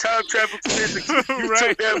about your time travel physics. You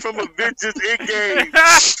took that from Avengers Endgame.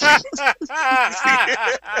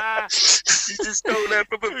 You just stole that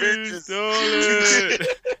from Avengers. You stole it.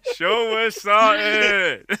 Show us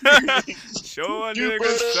something. Show a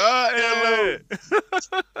nigga something.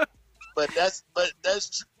 But that's true.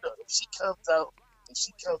 Though. If she comes out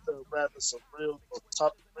rapping some real or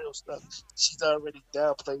talking real stuff, she's already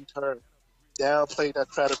downplayed her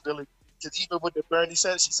credibility. Because even with the Bernie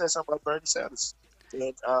Sanders, she said something about Bernie Sanders,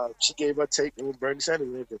 and she gave her take on Bernie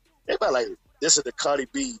Sanders. They were like, "This is the Cardi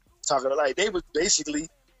B talking." Like they was basically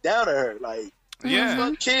down to her. Like, yeah,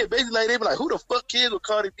 fuck kid. Basically, like, they were like, "Who the fuck cares what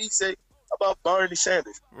Cardi B say about Bernie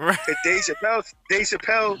Sanders?" Right. And Dave Chappelle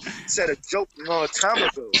said a joke a long time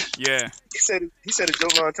ago. Yeah. He said a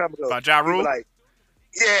joke a long time ago. About Ja Rule? Like,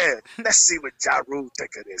 yeah, let's see what Ja Rule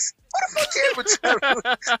think of this. What the fuck cares what Ja Rule?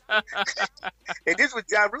 And this was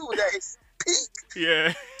Ja Rule was at his peak.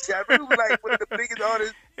 Yeah. Ja Rule was like one of the biggest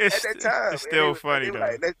artists at that time. It's still funny though.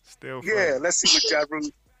 Like, still funny. Yeah, funny. let's see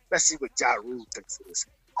what Ja Rule thinks of this.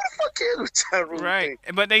 What the fuck cares what Ja Rule Right.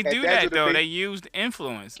 think? But they do that though. Big... They use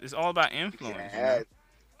influence. It's all about influence. Yeah,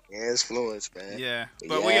 you know? influence, man. Yeah.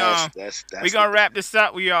 But that's we gonna wrap this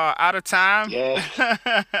up. We are out of time. Yeah.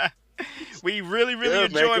 We really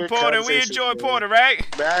enjoyed Porter. We enjoyed Porter, right?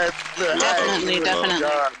 Man, Definitely.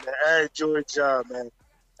 I enjoyed y'all, man.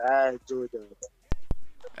 I enjoyed y'all.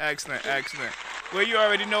 Excellent. Well, you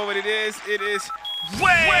already know what it is. It is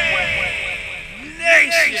Wave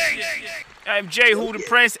Nation. I'm Jay Who the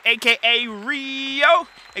Prince, a.k.a. Rio.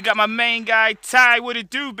 I got my main guy, Ty. What it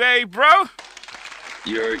do, babe, bro?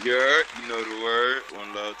 You know the word.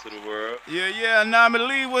 One love to the world. Yeah.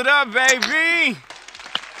 Anomaly, what up, baby?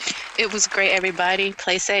 It was great, everybody.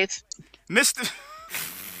 Play safe. Mr.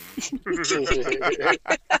 Here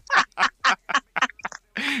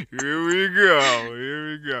we go.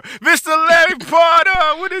 Mr. Larry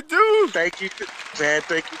Potter, what it do? Thank you, man.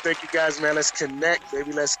 Thank you guys, man. Let's connect,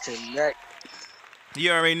 baby. Let's connect.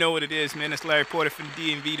 You already know what it is, man. It's Larry Porter from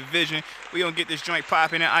the DMV division. We gonna get this joint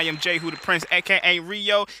popping. I am Jay Who the Prince, a.k.a.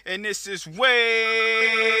 Rio, and this is Wave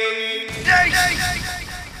Nation.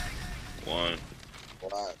 One.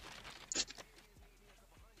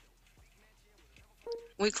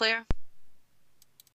 We clear?